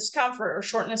without discomfort or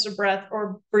shortness of breath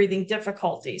or breathing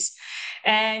difficulties.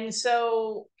 And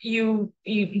so you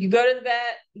go to the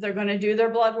vet, they're going to do their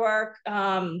blood work.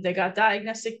 They got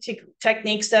diagnostic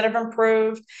techniques that have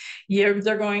improved. They're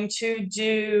going to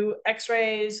do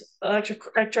x-rays,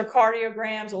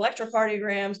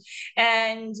 electrocardiograms,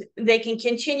 and they can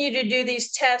continue to do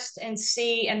these tests and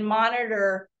see and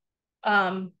monitor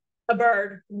a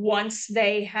bird once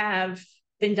they have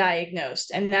been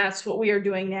diagnosed. And that's what we are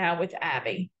doing now with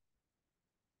Abby.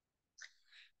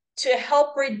 To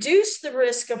help reduce the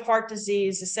risk of heart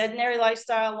disease, a sedentary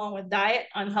lifestyle along with diet,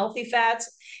 unhealthy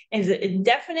fats is a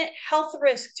definite health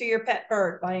risk to your pet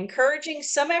bird. By encouraging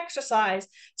some exercise,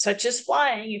 such as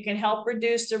flying, you can help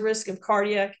reduce the risk of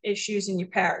cardiac issues in your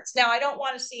parrots. Now, I don't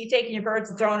want to see you taking your birds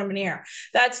and throwing them in the air.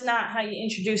 That's not how you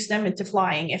introduce them into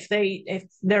flying if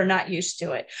they're not used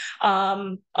to it.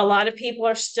 A lot of people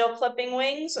are still clipping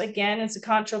wings. Again, it's a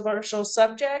controversial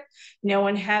subject. No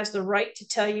one has the right to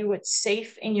tell you what's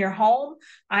safe in your home.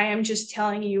 I am just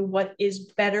telling you what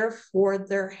is better for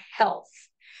their health.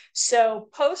 So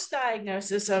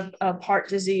post-diagnosis of heart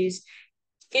disease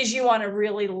is you want to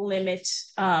really limit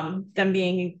them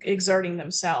exerting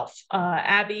themselves.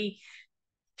 Abby,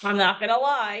 I'm not going to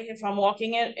lie, if I'm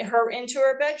walking her into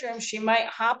her bedroom, she might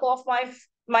hop off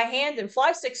my hand and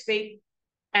fly 6 feet.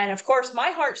 And of course,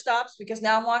 my heart stops because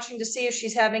now I'm watching to see if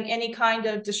she's having any kind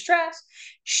of distress.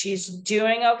 She's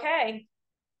doing okay.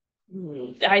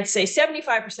 I'd say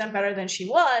 75% better than she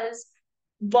was,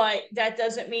 but that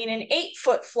doesn't mean an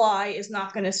 8-foot fly is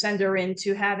not going to send her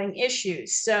into having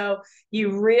issues. So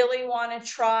you really want to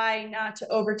try not to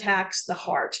overtax the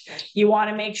heart. You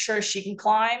want to make sure she can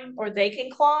climb or they can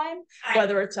climb,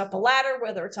 whether it's up a ladder,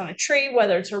 whether it's on a tree,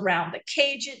 whether it's around the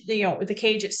cage, the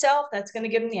cage itself. That's going to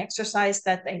give them the exercise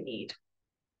that they need.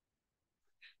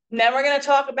 And then we're going to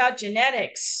talk about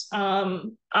genetics.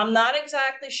 I'm not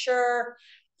exactly sure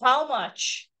how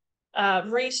much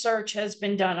research has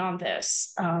been done on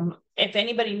this. If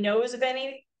anybody knows of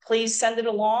any, please send it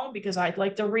along because I'd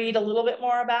like to read a little bit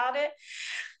more about it.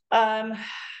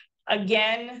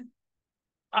 Again,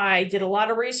 I did a lot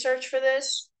of research for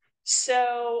this.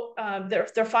 So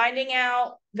they're finding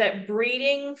out that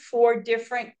breeding for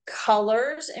different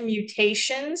colors and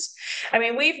mutations, I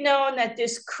mean, we've known that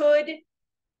this could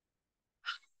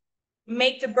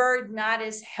make the bird not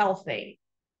as healthy.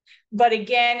 But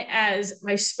again, as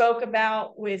I spoke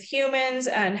about with humans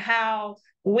and how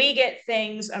we get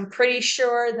things, I'm pretty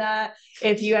sure that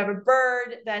if you have a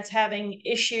bird that's having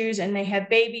issues and they have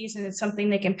babies and it's something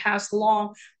they can pass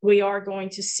along, we are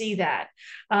going to see that.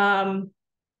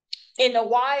 in the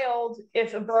wild,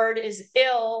 if a bird is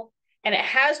ill and it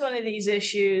has one of these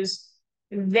issues,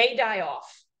 they die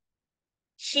off.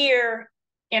 Here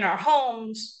in our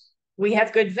homes, we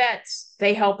have good vets.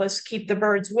 They help us keep the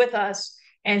birds with us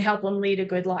and help them lead a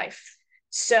good life.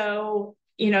 So,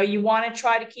 you want to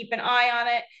try to keep an eye on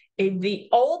it. The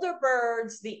older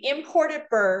birds, the imported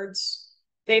birds,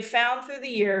 they found through the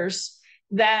years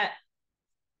that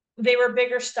they were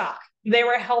bigger stock. They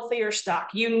were healthier stock.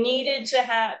 You needed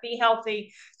to be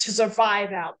healthy to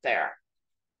survive out there.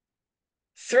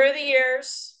 Through the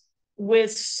years,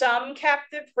 with some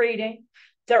captive breeding,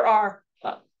 there are,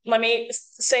 let me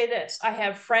say this, I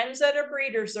have friends that are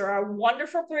breeders. There are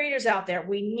wonderful breeders out there.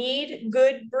 We need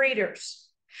good breeders.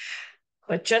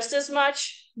 But just as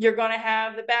much, you're going to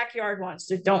have the backyard ones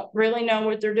that don't really know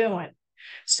what they're doing.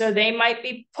 So they might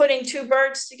be putting two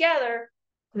birds together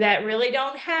that really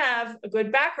don't have a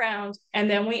good background, and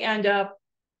then we end up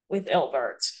with ill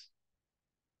birds.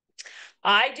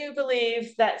 I do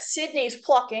believe that Sydney's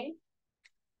plucking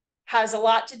has a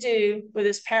lot to do with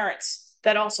his parents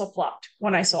that also plucked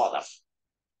when I saw them.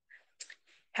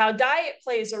 How diet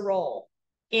plays a role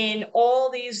in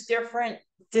all these different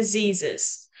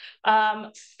diseases.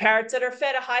 Parrots that are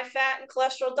fed a high fat and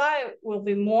cholesterol diet will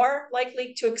be more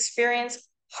likely to experience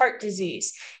heart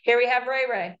disease. Here we have Ray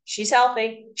Ray. She's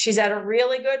healthy. She's at a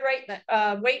really good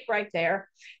weight right there.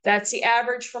 That's the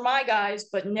average for my guys,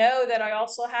 but know that I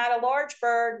also had a large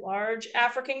bird, large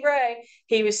African gray.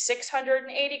 He was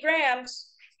 680 grams.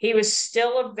 He was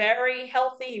still very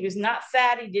healthy. He was not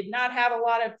fat. He did not have a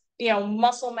lot of,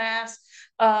 muscle mass.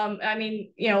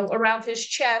 Around his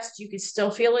chest, you could still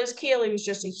feel his keel. He was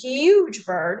just a huge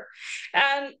bird.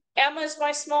 And Emma's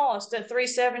my smallest at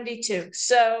 372.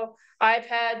 So I've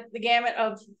had the gamut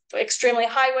of extremely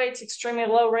high weights, extremely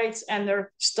low rates, and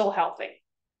they're still healthy.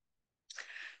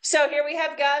 So here we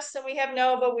have Gus and we have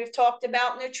Nova. We've talked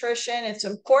about nutrition. It's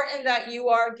important that you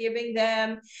are giving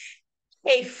them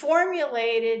a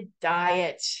formulated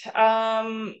diet.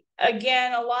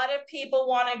 Again, a lot of people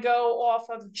want to go off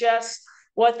of just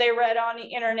what they read on the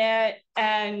internet,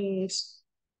 and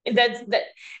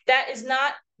that is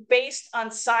not based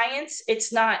on science. It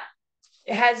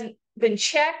hasn't been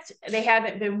checked. They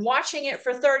haven't been watching it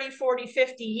for 30, 40,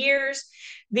 50 years.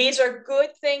 These are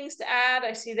good things to add.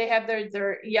 I see they have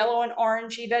their yellow and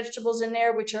orangey vegetables in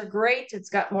there, which are great. It's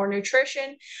got more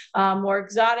nutrition, more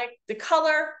exotic. The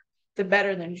color, the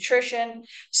better the nutrition.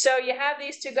 So you have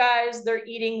these two guys, they're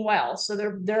eating well. So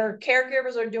their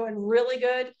caregivers are doing really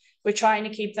good with trying to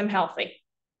keep them healthy.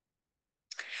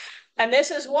 And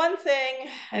this is one thing,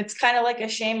 it's kind of like a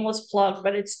shameless plug,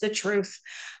 but it's the truth.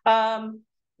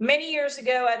 Many years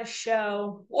ago at a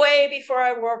show, way before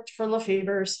I worked for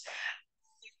Lafeber's,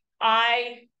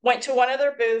 I went to one of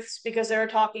their booths because they were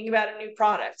talking about a new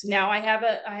product. Now I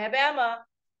have Emma,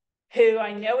 who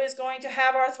I know is going to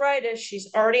have arthritis.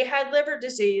 She's already had liver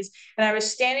disease. And I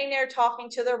was standing there talking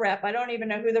to the rep. I don't even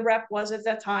know who the rep was at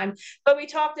that time, but we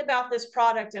talked about this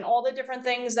product and all the different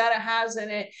things that it has in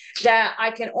it that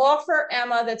I can offer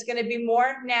Emma that's going to be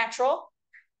more natural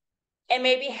and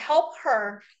maybe help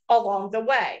her along the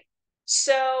way.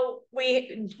 So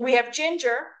we have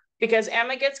ginger, because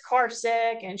Emma gets car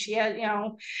sick and she has,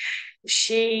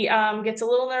 she gets a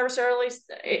little nervous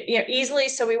easily.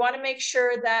 So we want to make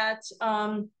sure that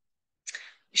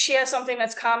she has something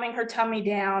that's calming her tummy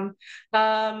down.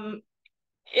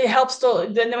 It helps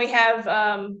then we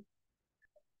have,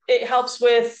 it helps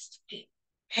with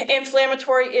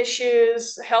inflammatory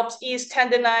issues, helps ease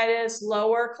tendinitis,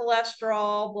 lower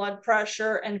cholesterol, blood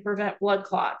pressure, and prevent blood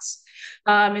clots.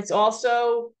 It's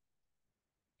also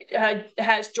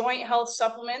has joint health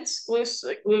supplements,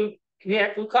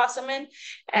 glucosamine,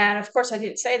 and of course I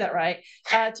didn't say that right,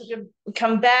 to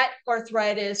combat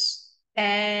arthritis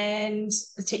and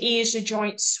to ease the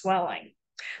joint swelling.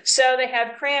 So they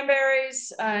have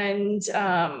cranberries and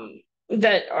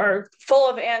that are full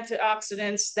of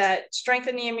antioxidants that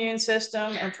strengthen the immune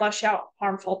system and flush out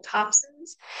harmful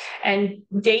toxins. And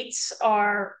dates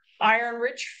are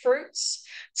iron-rich fruits.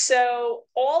 So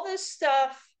all this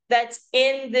stuff that's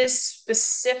in this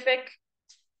specific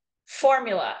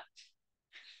formula,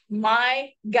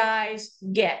 my guys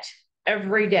get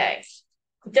every day.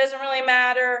 It doesn't really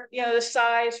matter, the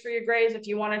size for your grays. If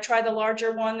you want to try the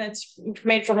larger one that's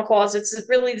made from a closet, it's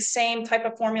really the same type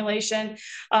of formulation.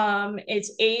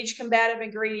 Its age combative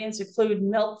ingredients include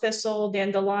milk thistle,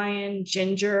 dandelion,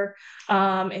 ginger.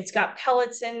 It's got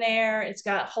pellets in there. It's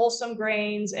got wholesome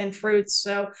grains and fruits.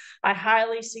 So I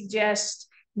highly suggest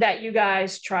that you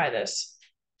guys try this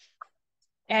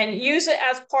and use it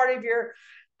as part of your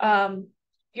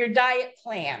diet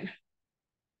plan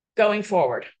going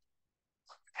forward.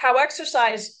 how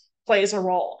exercise plays a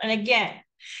role. And again,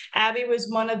 Abby was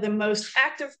one of the most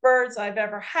active birds I've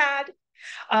ever had.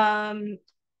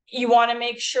 You want to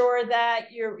make sure that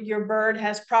your bird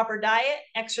has proper diet,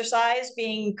 exercise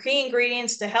being key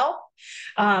ingredients to health.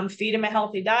 Feed them a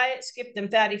healthy diet, skip them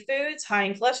fatty foods, high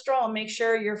in cholesterol, and make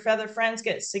sure your feather friends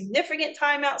get significant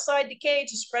time outside the cage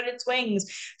to spread its wings,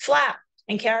 flap,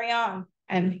 and carry on,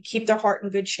 and keep their heart in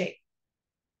good shape.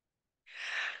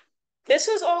 This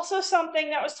is also something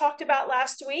that was talked about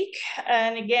last week.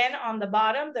 And again, on the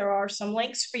bottom, there are some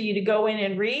links for you to go in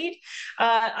and read.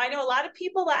 I know a lot of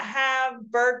people that have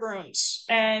bird rooms,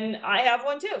 and I have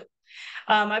one too.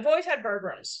 I've always had bird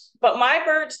rooms, but my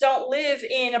birds don't live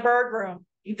in a bird room.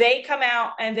 They come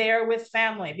out and they are with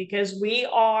family because we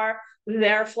are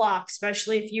their flock,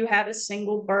 especially if you have a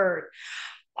single bird.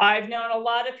 I've known a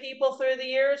lot of people through the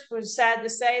years, which is sad to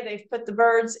say, they've put the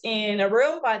birds in a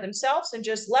room by themselves and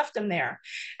just left them there.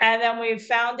 And then we've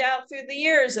found out through the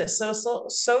years that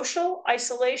social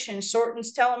isolation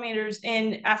shortens telomeres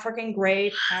in African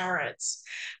gray parrots.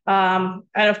 And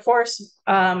of course,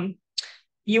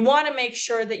 you want to make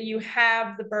sure that you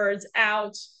have the birds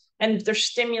out and they're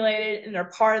stimulated and they're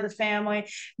part of the family.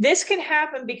 This can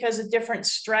happen because of different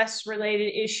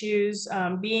stress-related issues,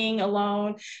 being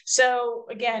alone. So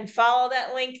again, follow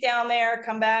that link down there,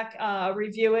 come back,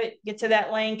 review it, get to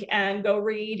that link and go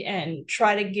read and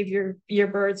try to give your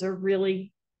birds a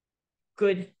really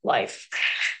good life.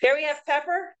 Here we have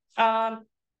Pepper.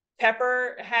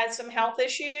 Pepper had some health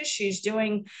issues. She's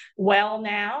doing well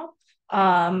now.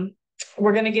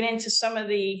 We're going to get into some of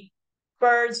the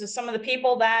birds and some of the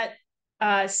people that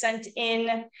sent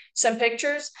in some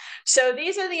pictures. So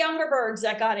these are the younger birds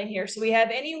that got in here. So we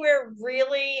have anywhere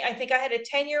really, I think I had a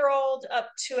 10-year-old up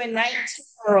to a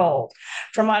 19-year-old.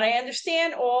 From what I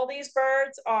understand, all these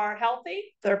birds are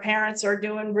healthy. Their parents are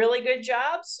doing really good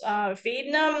jobs,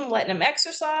 feeding them, letting them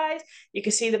exercise. You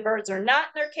can see the birds are not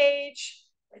in their cage.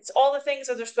 It's all the things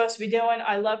that they're supposed to be doing.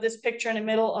 I love this picture in the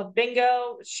middle of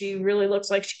Bingo. She really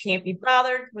looks like she can't be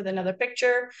bothered with another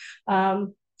picture.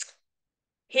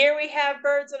 Here we have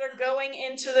birds that are going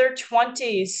into their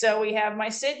 20s. So we have my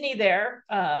Sydney there.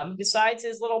 Besides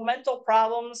his little mental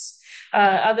problems,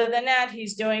 other than that,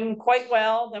 he's doing quite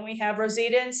well. Then we have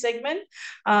Rosita and Sigmund.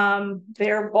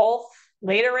 They're both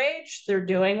later age. They're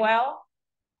doing well.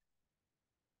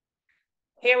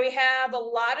 Here we have a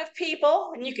lot of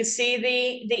people, and you can see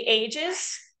the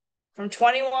ages from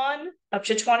 21 up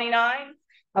to 29.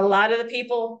 A lot of the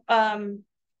people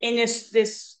in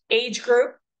this age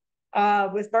group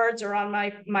with birds are on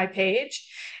my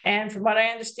page. And from what I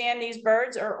understand, these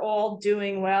birds are all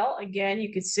doing well. Again,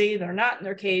 you can see they're not in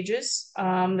their cages.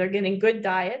 They're getting good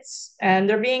diets, and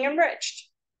they're being enriched.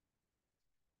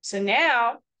 So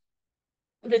now,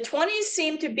 the 20s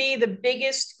seem to be the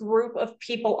biggest group of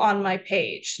people on my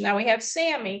page. Now we have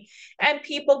Sammy and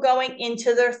people going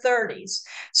into their 30s.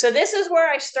 So this is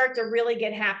where I start to really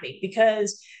get happy,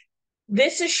 because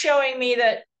this is showing me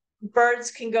that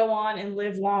birds can go on and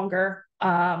live longer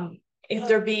if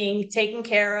they're being taken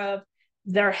care of,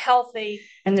 they're healthy,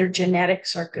 and their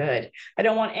genetics are good. I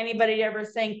don't want anybody to ever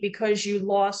think because you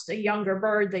lost a younger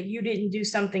bird that you didn't do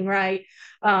something right.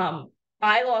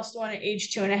 I lost one at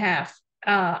age 2.5.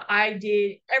 I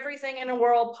did everything in the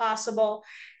world possible,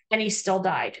 and he still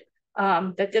died.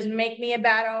 That doesn't make me a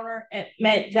bad owner. It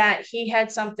meant that he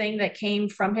had something that came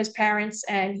from his parents,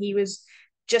 and he was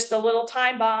just a little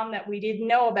time bomb that we didn't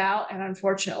know about. And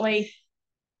unfortunately,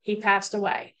 he passed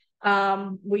away.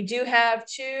 We do have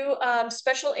two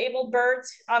special abled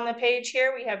birds on the page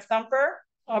here. We have Thumper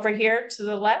over here to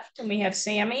the left, and we have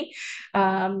Sammy.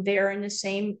 They're in the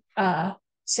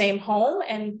same home,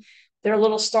 and they're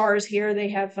little stars here. They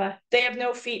have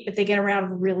no feet, but they get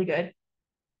around really good.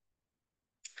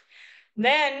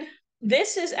 Then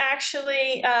this is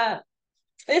actually,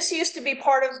 this used to be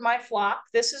part of my flock.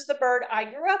 This is the bird I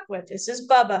grew up with. This is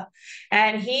Bubba,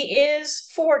 and he is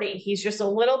 40. He's just a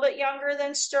little bit younger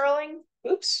than Sterling.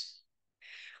 Oops.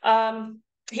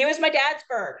 He was my dad's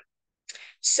bird.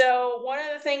 So one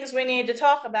of the things we need to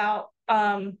talk about,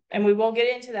 and we will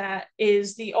get into that,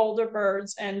 is the older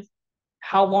birds and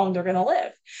how long they're going to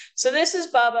live. So this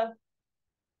is Bubba.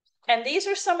 And these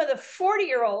are some of the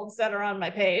 40-year-olds that are on my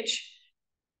page.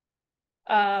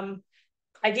 I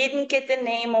didn't get the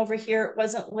name over here. It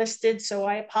wasn't listed, so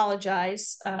I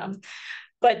apologize.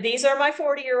 But these are my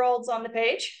 40-year-olds on the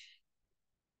page.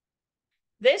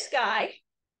 This guy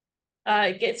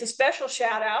gets a special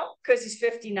shout out because he's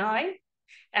 59.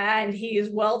 And he is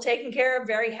well taken care of,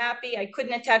 very happy. I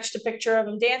couldn't attach the picture of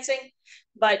him dancing,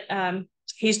 but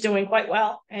he's doing quite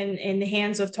well and in the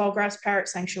hands of Tallgrass Parrot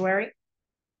Sanctuary.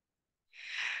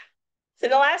 So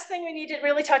the last thing we need to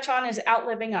really touch on is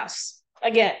outliving us.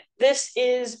 Again, this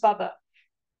is Bubba.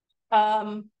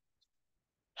 When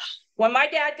my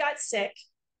dad got sick,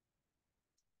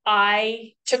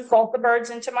 I took both the birds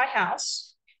into my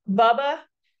house. Bubba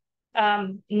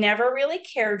never really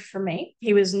cared for me.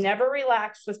 He was never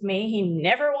relaxed with me. He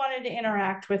never wanted to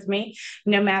interact with me,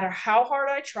 no matter how hard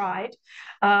I tried.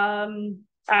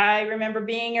 I remember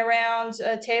being around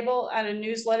a table at a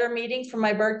newsletter meeting for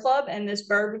my bird club, and this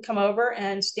bird would come over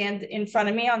and stand in front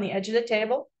of me on the edge of the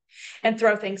table and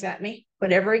throw things at me,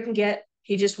 whatever he can get.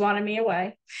 He just wanted me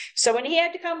away. So when he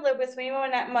had to come live with me,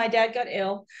 when my dad got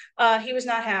ill, he was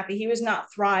not happy. He was not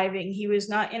thriving. He was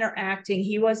not interacting.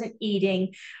 He wasn't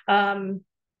eating.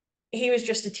 He was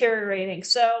just deteriorating.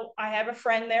 So I have a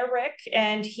friend there, Rick,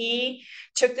 and he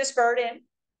took this bird in.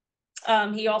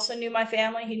 He also knew my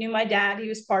family. He knew my dad. He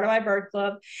was part of my bird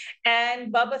club.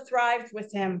 And Bubba thrived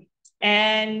with him.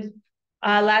 And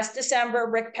last December,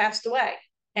 Rick passed away.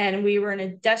 And we were in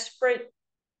a desperate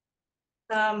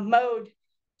mode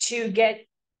to get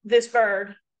this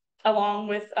bird, along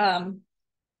with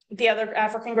the other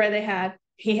African gray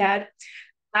he had,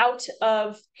 out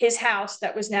of his house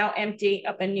that was now empty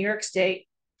up in New York State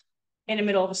in the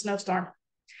middle of a snowstorm.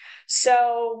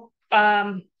 So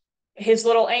his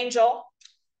little angel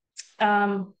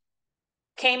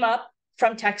came up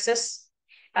from Texas.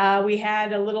 We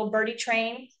had a little birdie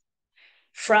train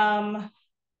from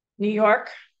New York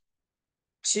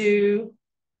to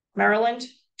Maryland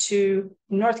to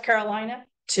North Carolina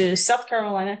to South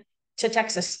Carolina to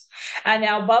Texas. And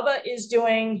now Bubba is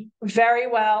doing very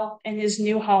well in his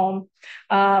new home.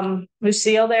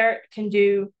 Lucille there can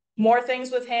do more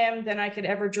things with him than I could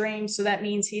ever dream. So that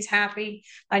means he's happy.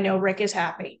 I know Rick is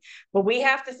happy. But we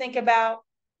have to think about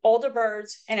older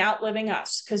birds and outliving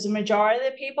us, because the majority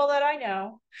of the people that I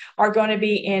know are going to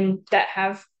be that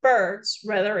have birds,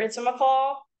 whether it's a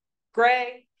macaw,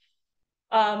 gray,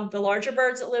 the larger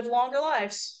birds that live longer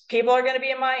lives. People are going to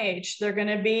be in my age. They're going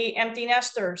to be empty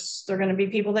nesters. They're going to be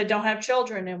people that don't have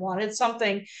children and wanted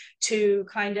something to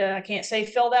kind of, I can't say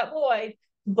fill that void,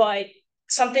 but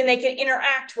something they can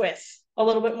interact with a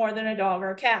little bit more than a dog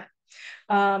or a cat.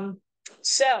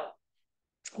 So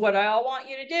what I all want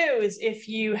you to do is, if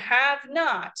you have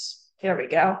not, here we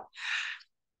go.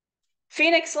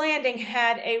 Phoenix Landing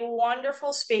had a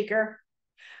wonderful speaker.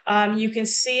 You can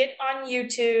see it on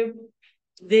YouTube.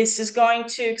 This is going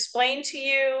to explain to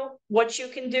you what you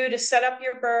can do to set up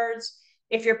your birds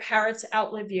if your parrots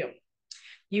outlive you.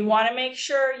 You want to make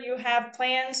sure you have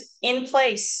plans in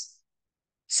place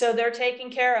so they're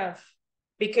taken care of,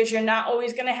 because you're not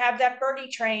always going to have that birdie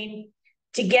train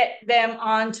to get them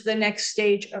on to the next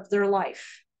stage of their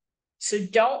life. So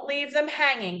don't leave them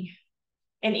hanging.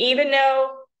 And even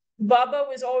though Bubba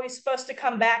was always supposed to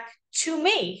come back to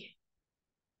me,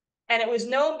 and it was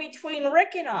known between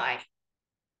Rick and I,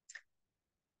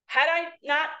 had I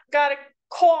not got a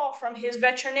call from his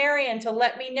veterinarian to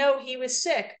let me know he was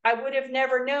sick, I would have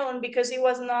never known, because he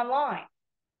wasn't online.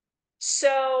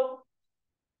 So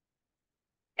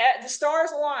the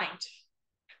stars aligned.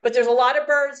 But there's a lot of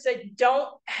birds that don't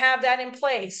have that in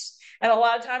place. And a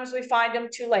lot of times we find them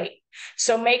too late.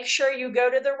 So make sure you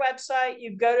go to their website,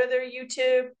 you go to their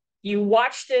YouTube, you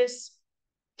watch this,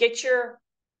 get your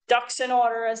ducks in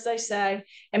order, as they say,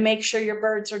 and make sure your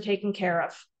birds are taken care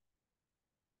of.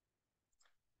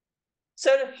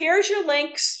 So here's your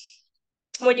links.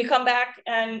 When you come back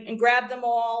and grab them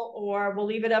all, or we'll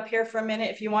leave it up here for a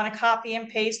minute if you want to copy and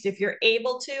paste, if you're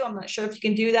able to. I'm not sure if you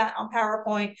can do that on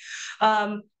PowerPoint.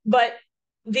 But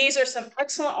these are some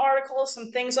excellent articles,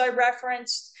 some things I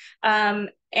referenced.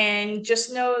 And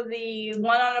just know the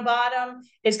one on the bottom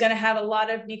is going to have a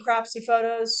lot of necropsy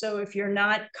photos. So if you're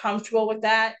not comfortable with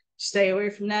that, stay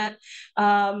away from that.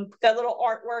 That little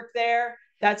artwork there,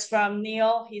 that's from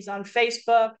Neil. He's on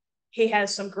Facebook. He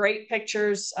has some great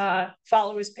pictures.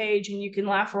 Follow his page and you can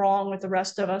laugh along with the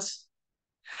rest of us.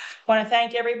 I want to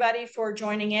thank everybody for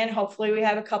joining in. Hopefully we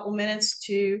have a couple minutes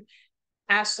to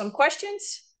ask some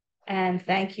questions, and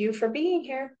thank you for being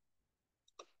here.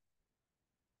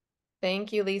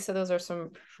 Thank you, Lisa. Those are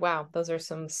some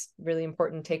really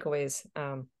important takeaways,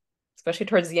 especially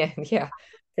towards the end. Yeah,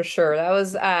 for sure. That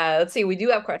was, let's see, we do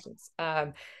have questions.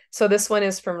 So this one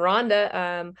is from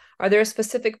Rhonda. Are there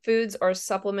specific foods or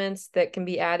supplements that can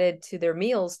be added to their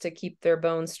meals to keep their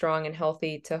bones strong and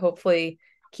healthy, to hopefully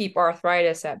keep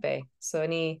arthritis at bay? So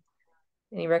any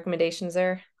recommendations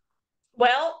there?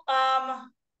 Well,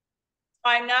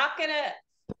 I'm not going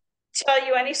to tell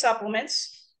you any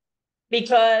supplements,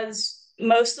 because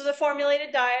most of the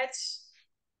formulated diets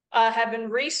have been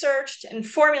researched and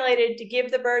formulated to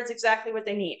give the birds exactly what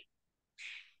they need.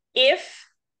 If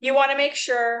you want to make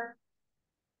sure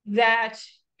that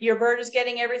your bird is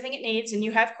getting everything it needs and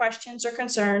you have questions or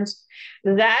concerns,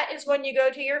 that is when you go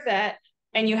to your vet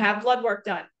and you have blood work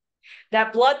done.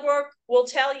 That blood work will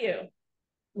tell you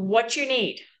what you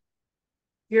need.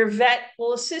 Your vet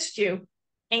will assist you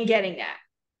in getting that.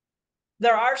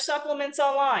 There are supplements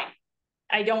online.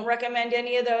 I don't recommend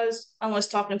any of those unless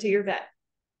talking to your vet.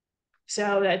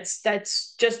 So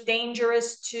that's just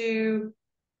dangerous to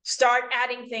start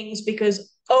adding things,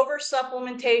 because over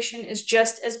supplementation is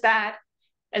just as bad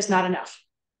as not enough.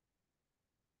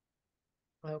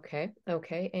 Okay.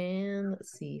 And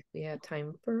let's see if we have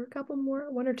time for a couple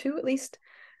more, one or two at least.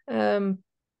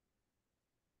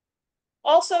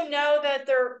 Also know that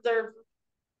they're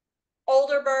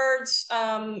older birds,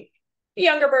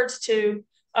 younger birds too,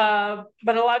 but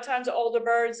a lot of times older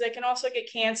birds, they can also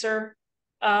get cancer.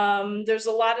 There's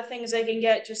a lot of things they can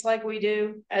get just like we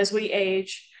do as we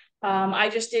age. I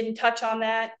just didn't touch on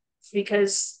that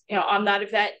because, you know, I'm not a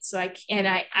vet, so I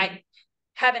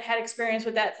haven't had experience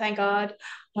with that, thank God.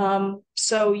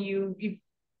 So you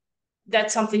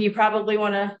that's something you probably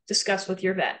want to discuss with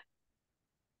your vet.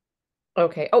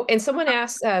 Okay. Oh, and someone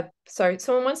asked,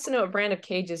 someone wants to know what brand of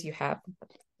cages you have.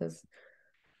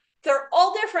 They're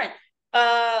all different.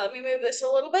 Let me move this a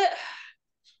little bit.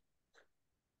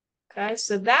 Okay,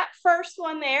 so that first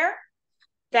one there,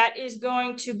 that is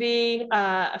going to be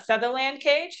a Featherland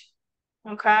cage.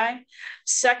 Okay.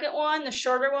 Second one, the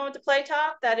shorter one with the play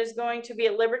top, that is going to be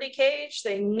a Liberty cage.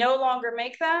 They no longer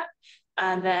make that.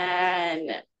 And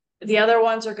then the other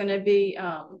ones are going to be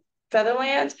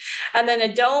Featherland. And then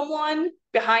a dome one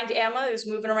behind Emma, who's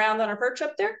moving around on her perch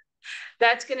up there,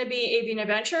 that's going to be Avian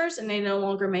Adventures, and they no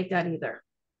longer make that either.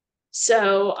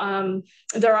 So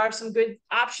there are some good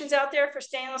options out there for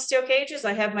stainless steel cages.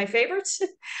 I have my favorites.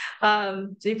 So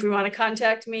if you want to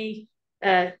contact me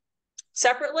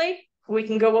separately, we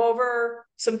can go over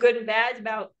some good and bad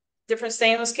about different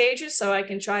stainless cages, so I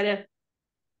can try to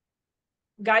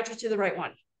guide you to the right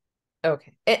one.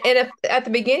 Okay. And if at the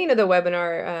beginning of the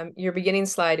webinar, your beginning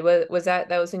slide, was that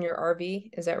was in your RV?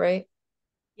 Is that right?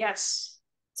 Yes.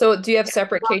 So do you have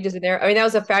separate cages in there? I mean, that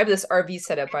was a fabulous RV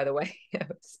setup, by the way.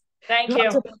 Thank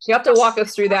you. You have to walk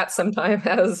us through that sometime.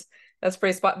 That's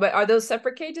pretty spot. But are those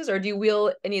separate cages, or do you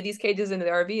wheel any of these cages into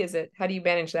the RV? How do you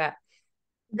manage that?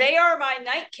 They are my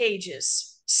night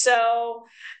cages. So,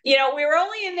 you know, we were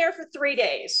only in there for 3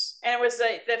 days, and it was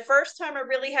the first time I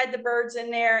really had the birds in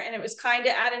there, and it was kind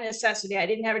of out of necessity. I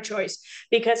didn't have a choice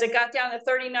because it got down to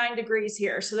 39 degrees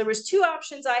here. So there was two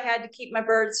options I had to keep my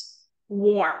birds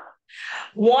warm.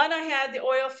 One, I had the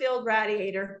oil-filled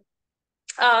radiator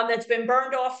that's been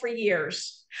burned off for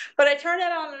years. But I turned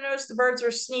it on and noticed the birds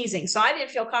were sneezing, so I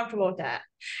didn't feel comfortable with that.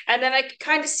 And then I could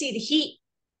kind of see the heat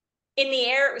in the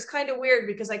air. It was kind of weird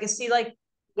because I could see like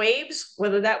waves,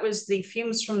 whether that was the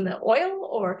fumes from the oil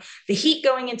or the heat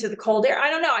going into the cold air. I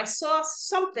don't know. I saw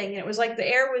something, and it was like the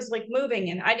air was like moving,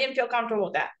 and I didn't feel comfortable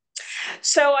with that.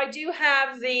 So I do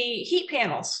have the heat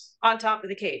panels on top of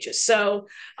the cages. So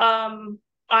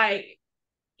I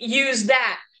used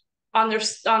that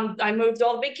I moved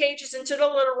all the big cages into the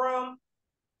little room,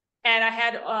 and I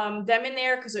had them in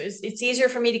there because it's easier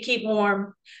for me to keep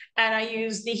warm. And I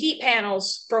used the heat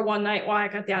panels for one night while I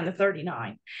got down to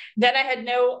 39. Then I had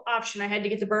no option. I had to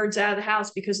get the birds out of the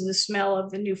house because of the smell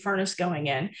of the new furnace going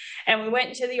in. And we went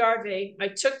into the RV. I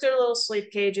took their little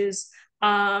sleep cages.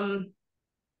 There's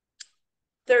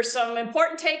some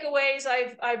important takeaways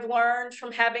I've learned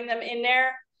from having them in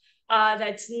there.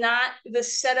 That's not the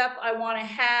setup I want to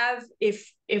have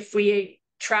if we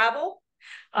travel.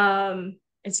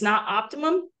 It's not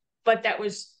optimum, but that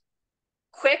was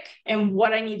quick and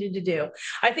what I needed to do.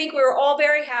 I think we were all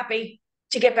very happy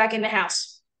to get back in the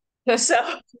house. So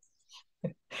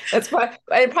that's probably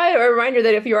a reminder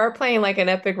that if you are playing like an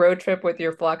epic road trip with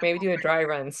your flock, maybe do a dry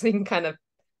run so you can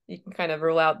kind of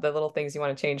rule out the little things you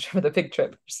want to change for the big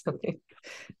trip or something.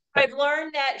 I've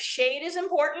learned that shade is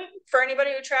important for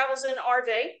anybody who travels in an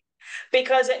RV,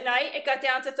 because at night it got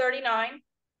down to 39.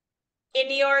 In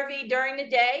the RV during the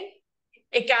day,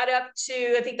 it got up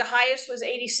to, I think the highest was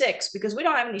 86, because we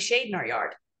don't have any shade in our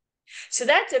yard. So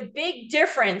that's a big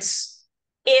difference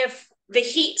if the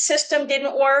heat system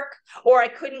didn't work or I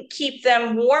couldn't keep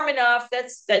them warm enough.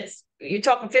 That's you're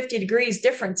talking 50 degrees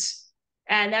difference,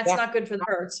 and that's not good for the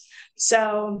birds.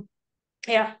 So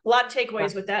yeah, a lot of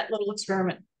takeaways with that little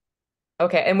experiment.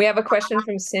 Okay, and we have a question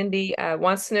from Cindy.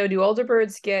 Wants to know, do older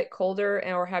birds get colder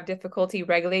or have difficulty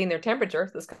regulating their temperature?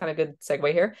 This is kind of a good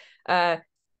segue here.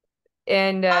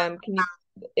 And can you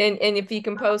and if you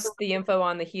can post the info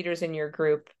on the heaters in your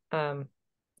group, the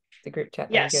group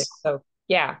chat, that'd be good. So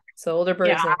yeah, so older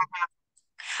birds.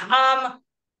 Yeah.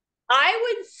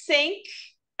 I would think,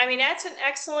 I mean, that's an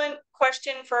excellent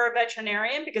question for a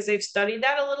veterinarian because they've studied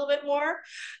that a little bit more.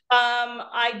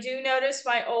 I do notice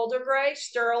my older gray,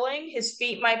 Sterling, his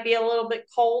feet might be a little bit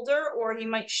colder, or he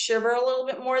might shiver a little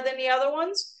bit more than the other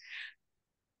ones.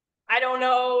 I don't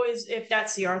know if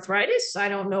that's the arthritis. I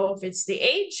don't know if it's the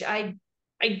age. I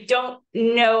don't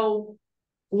know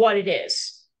what it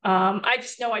is. I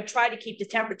just know I try to keep the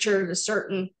temperature at a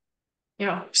certain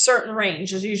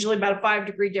range. There's usually about a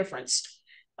 5-degree difference.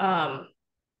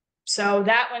 So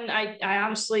that one I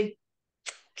honestly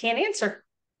can't answer.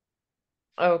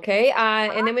 Okay.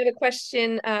 And then we have a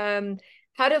question,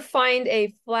 how to find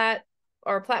a flat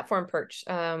or platform perch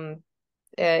in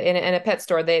a pet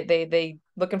store. They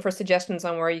looking for suggestions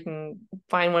on where you can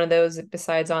find one of those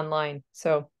besides online.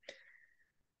 So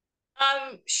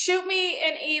shoot me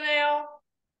an email,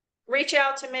 reach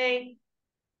out to me.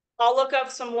 I'll look up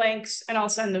some links and I'll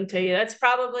send them to you. That's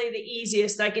probably the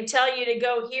easiest. I can tell you to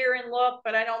go here and look,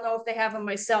 but I don't know if they have them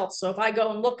myself. So if I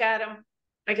go and look at them,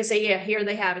 I can say, yeah, here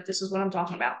they have it. This is what I'm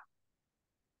talking about.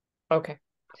 Okay.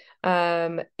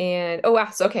 And oh wow,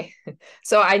 so okay.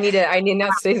 So I need to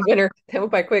announce today's winner. That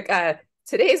went by quick.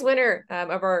 Today's winner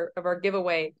of our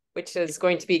giveaway, which is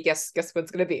going to be guess what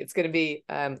it's going to be. It's going to be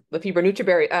Lafeber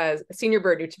Nutriberry, Senior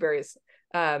Bird Nutriberries.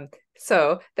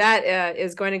 So that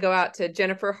is going to go out to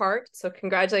Jennifer Hart. So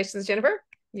congratulations, Jennifer.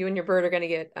 You and your bird are going to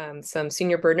get some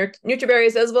Senior Bird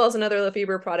Nutriberries, as well as another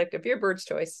Lafeber product of your bird's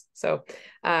choice. So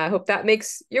I hope that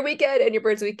makes your weekend and your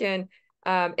bird's weekend.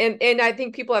 And I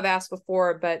think people have asked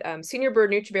before, but Senior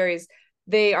Bird Nutriberries,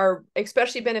 they are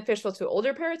especially beneficial to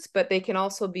older parrots, but they can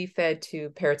also be fed to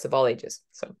parrots of all ages.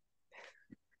 So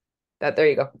there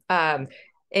you go.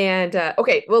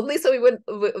 Okay, well, Lisa,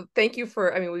 thank you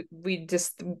for, I mean, we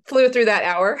just flew through that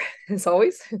hour as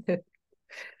always.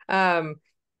 And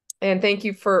thank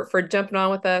you for jumping on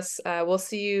with us. We'll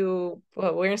see you,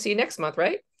 well, we're gonna see you next month,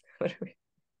 right?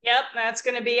 Yep, that's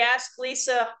gonna be Ask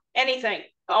Lisa Anything.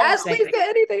 Ask Lisa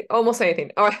anything. Almost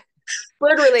anything. All right.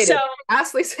 Bird related. So,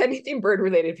 ask Lisa anything bird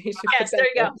related. Yes, there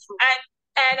you go.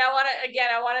 And I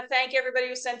want to thank everybody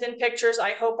who sent in pictures.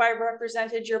 I hope I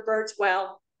represented your birds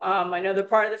well. I know they're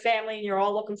part of the family and you're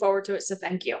all looking forward to it. So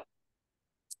thank you.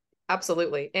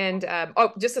 Absolutely. And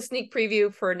just a sneak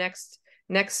preview for next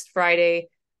Friday.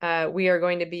 We are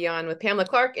going to be on with Pamela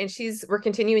Clark, and we're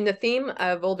continuing the theme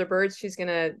of older birds. She's going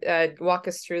to walk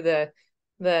us through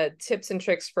the tips and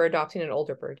tricks for adopting an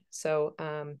older bird. So,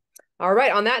 all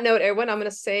right. On that note, everyone, I'm going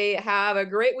to say have a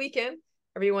great weekend.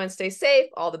 Everyone stay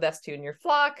safe. All the best to you and your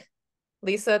flock.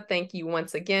 Lisa, thank you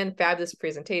once again. Fabulous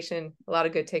presentation. A lot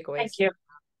of good takeaways. Thank you.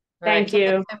 Thank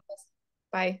you.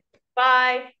 Bye.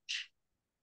 Bye.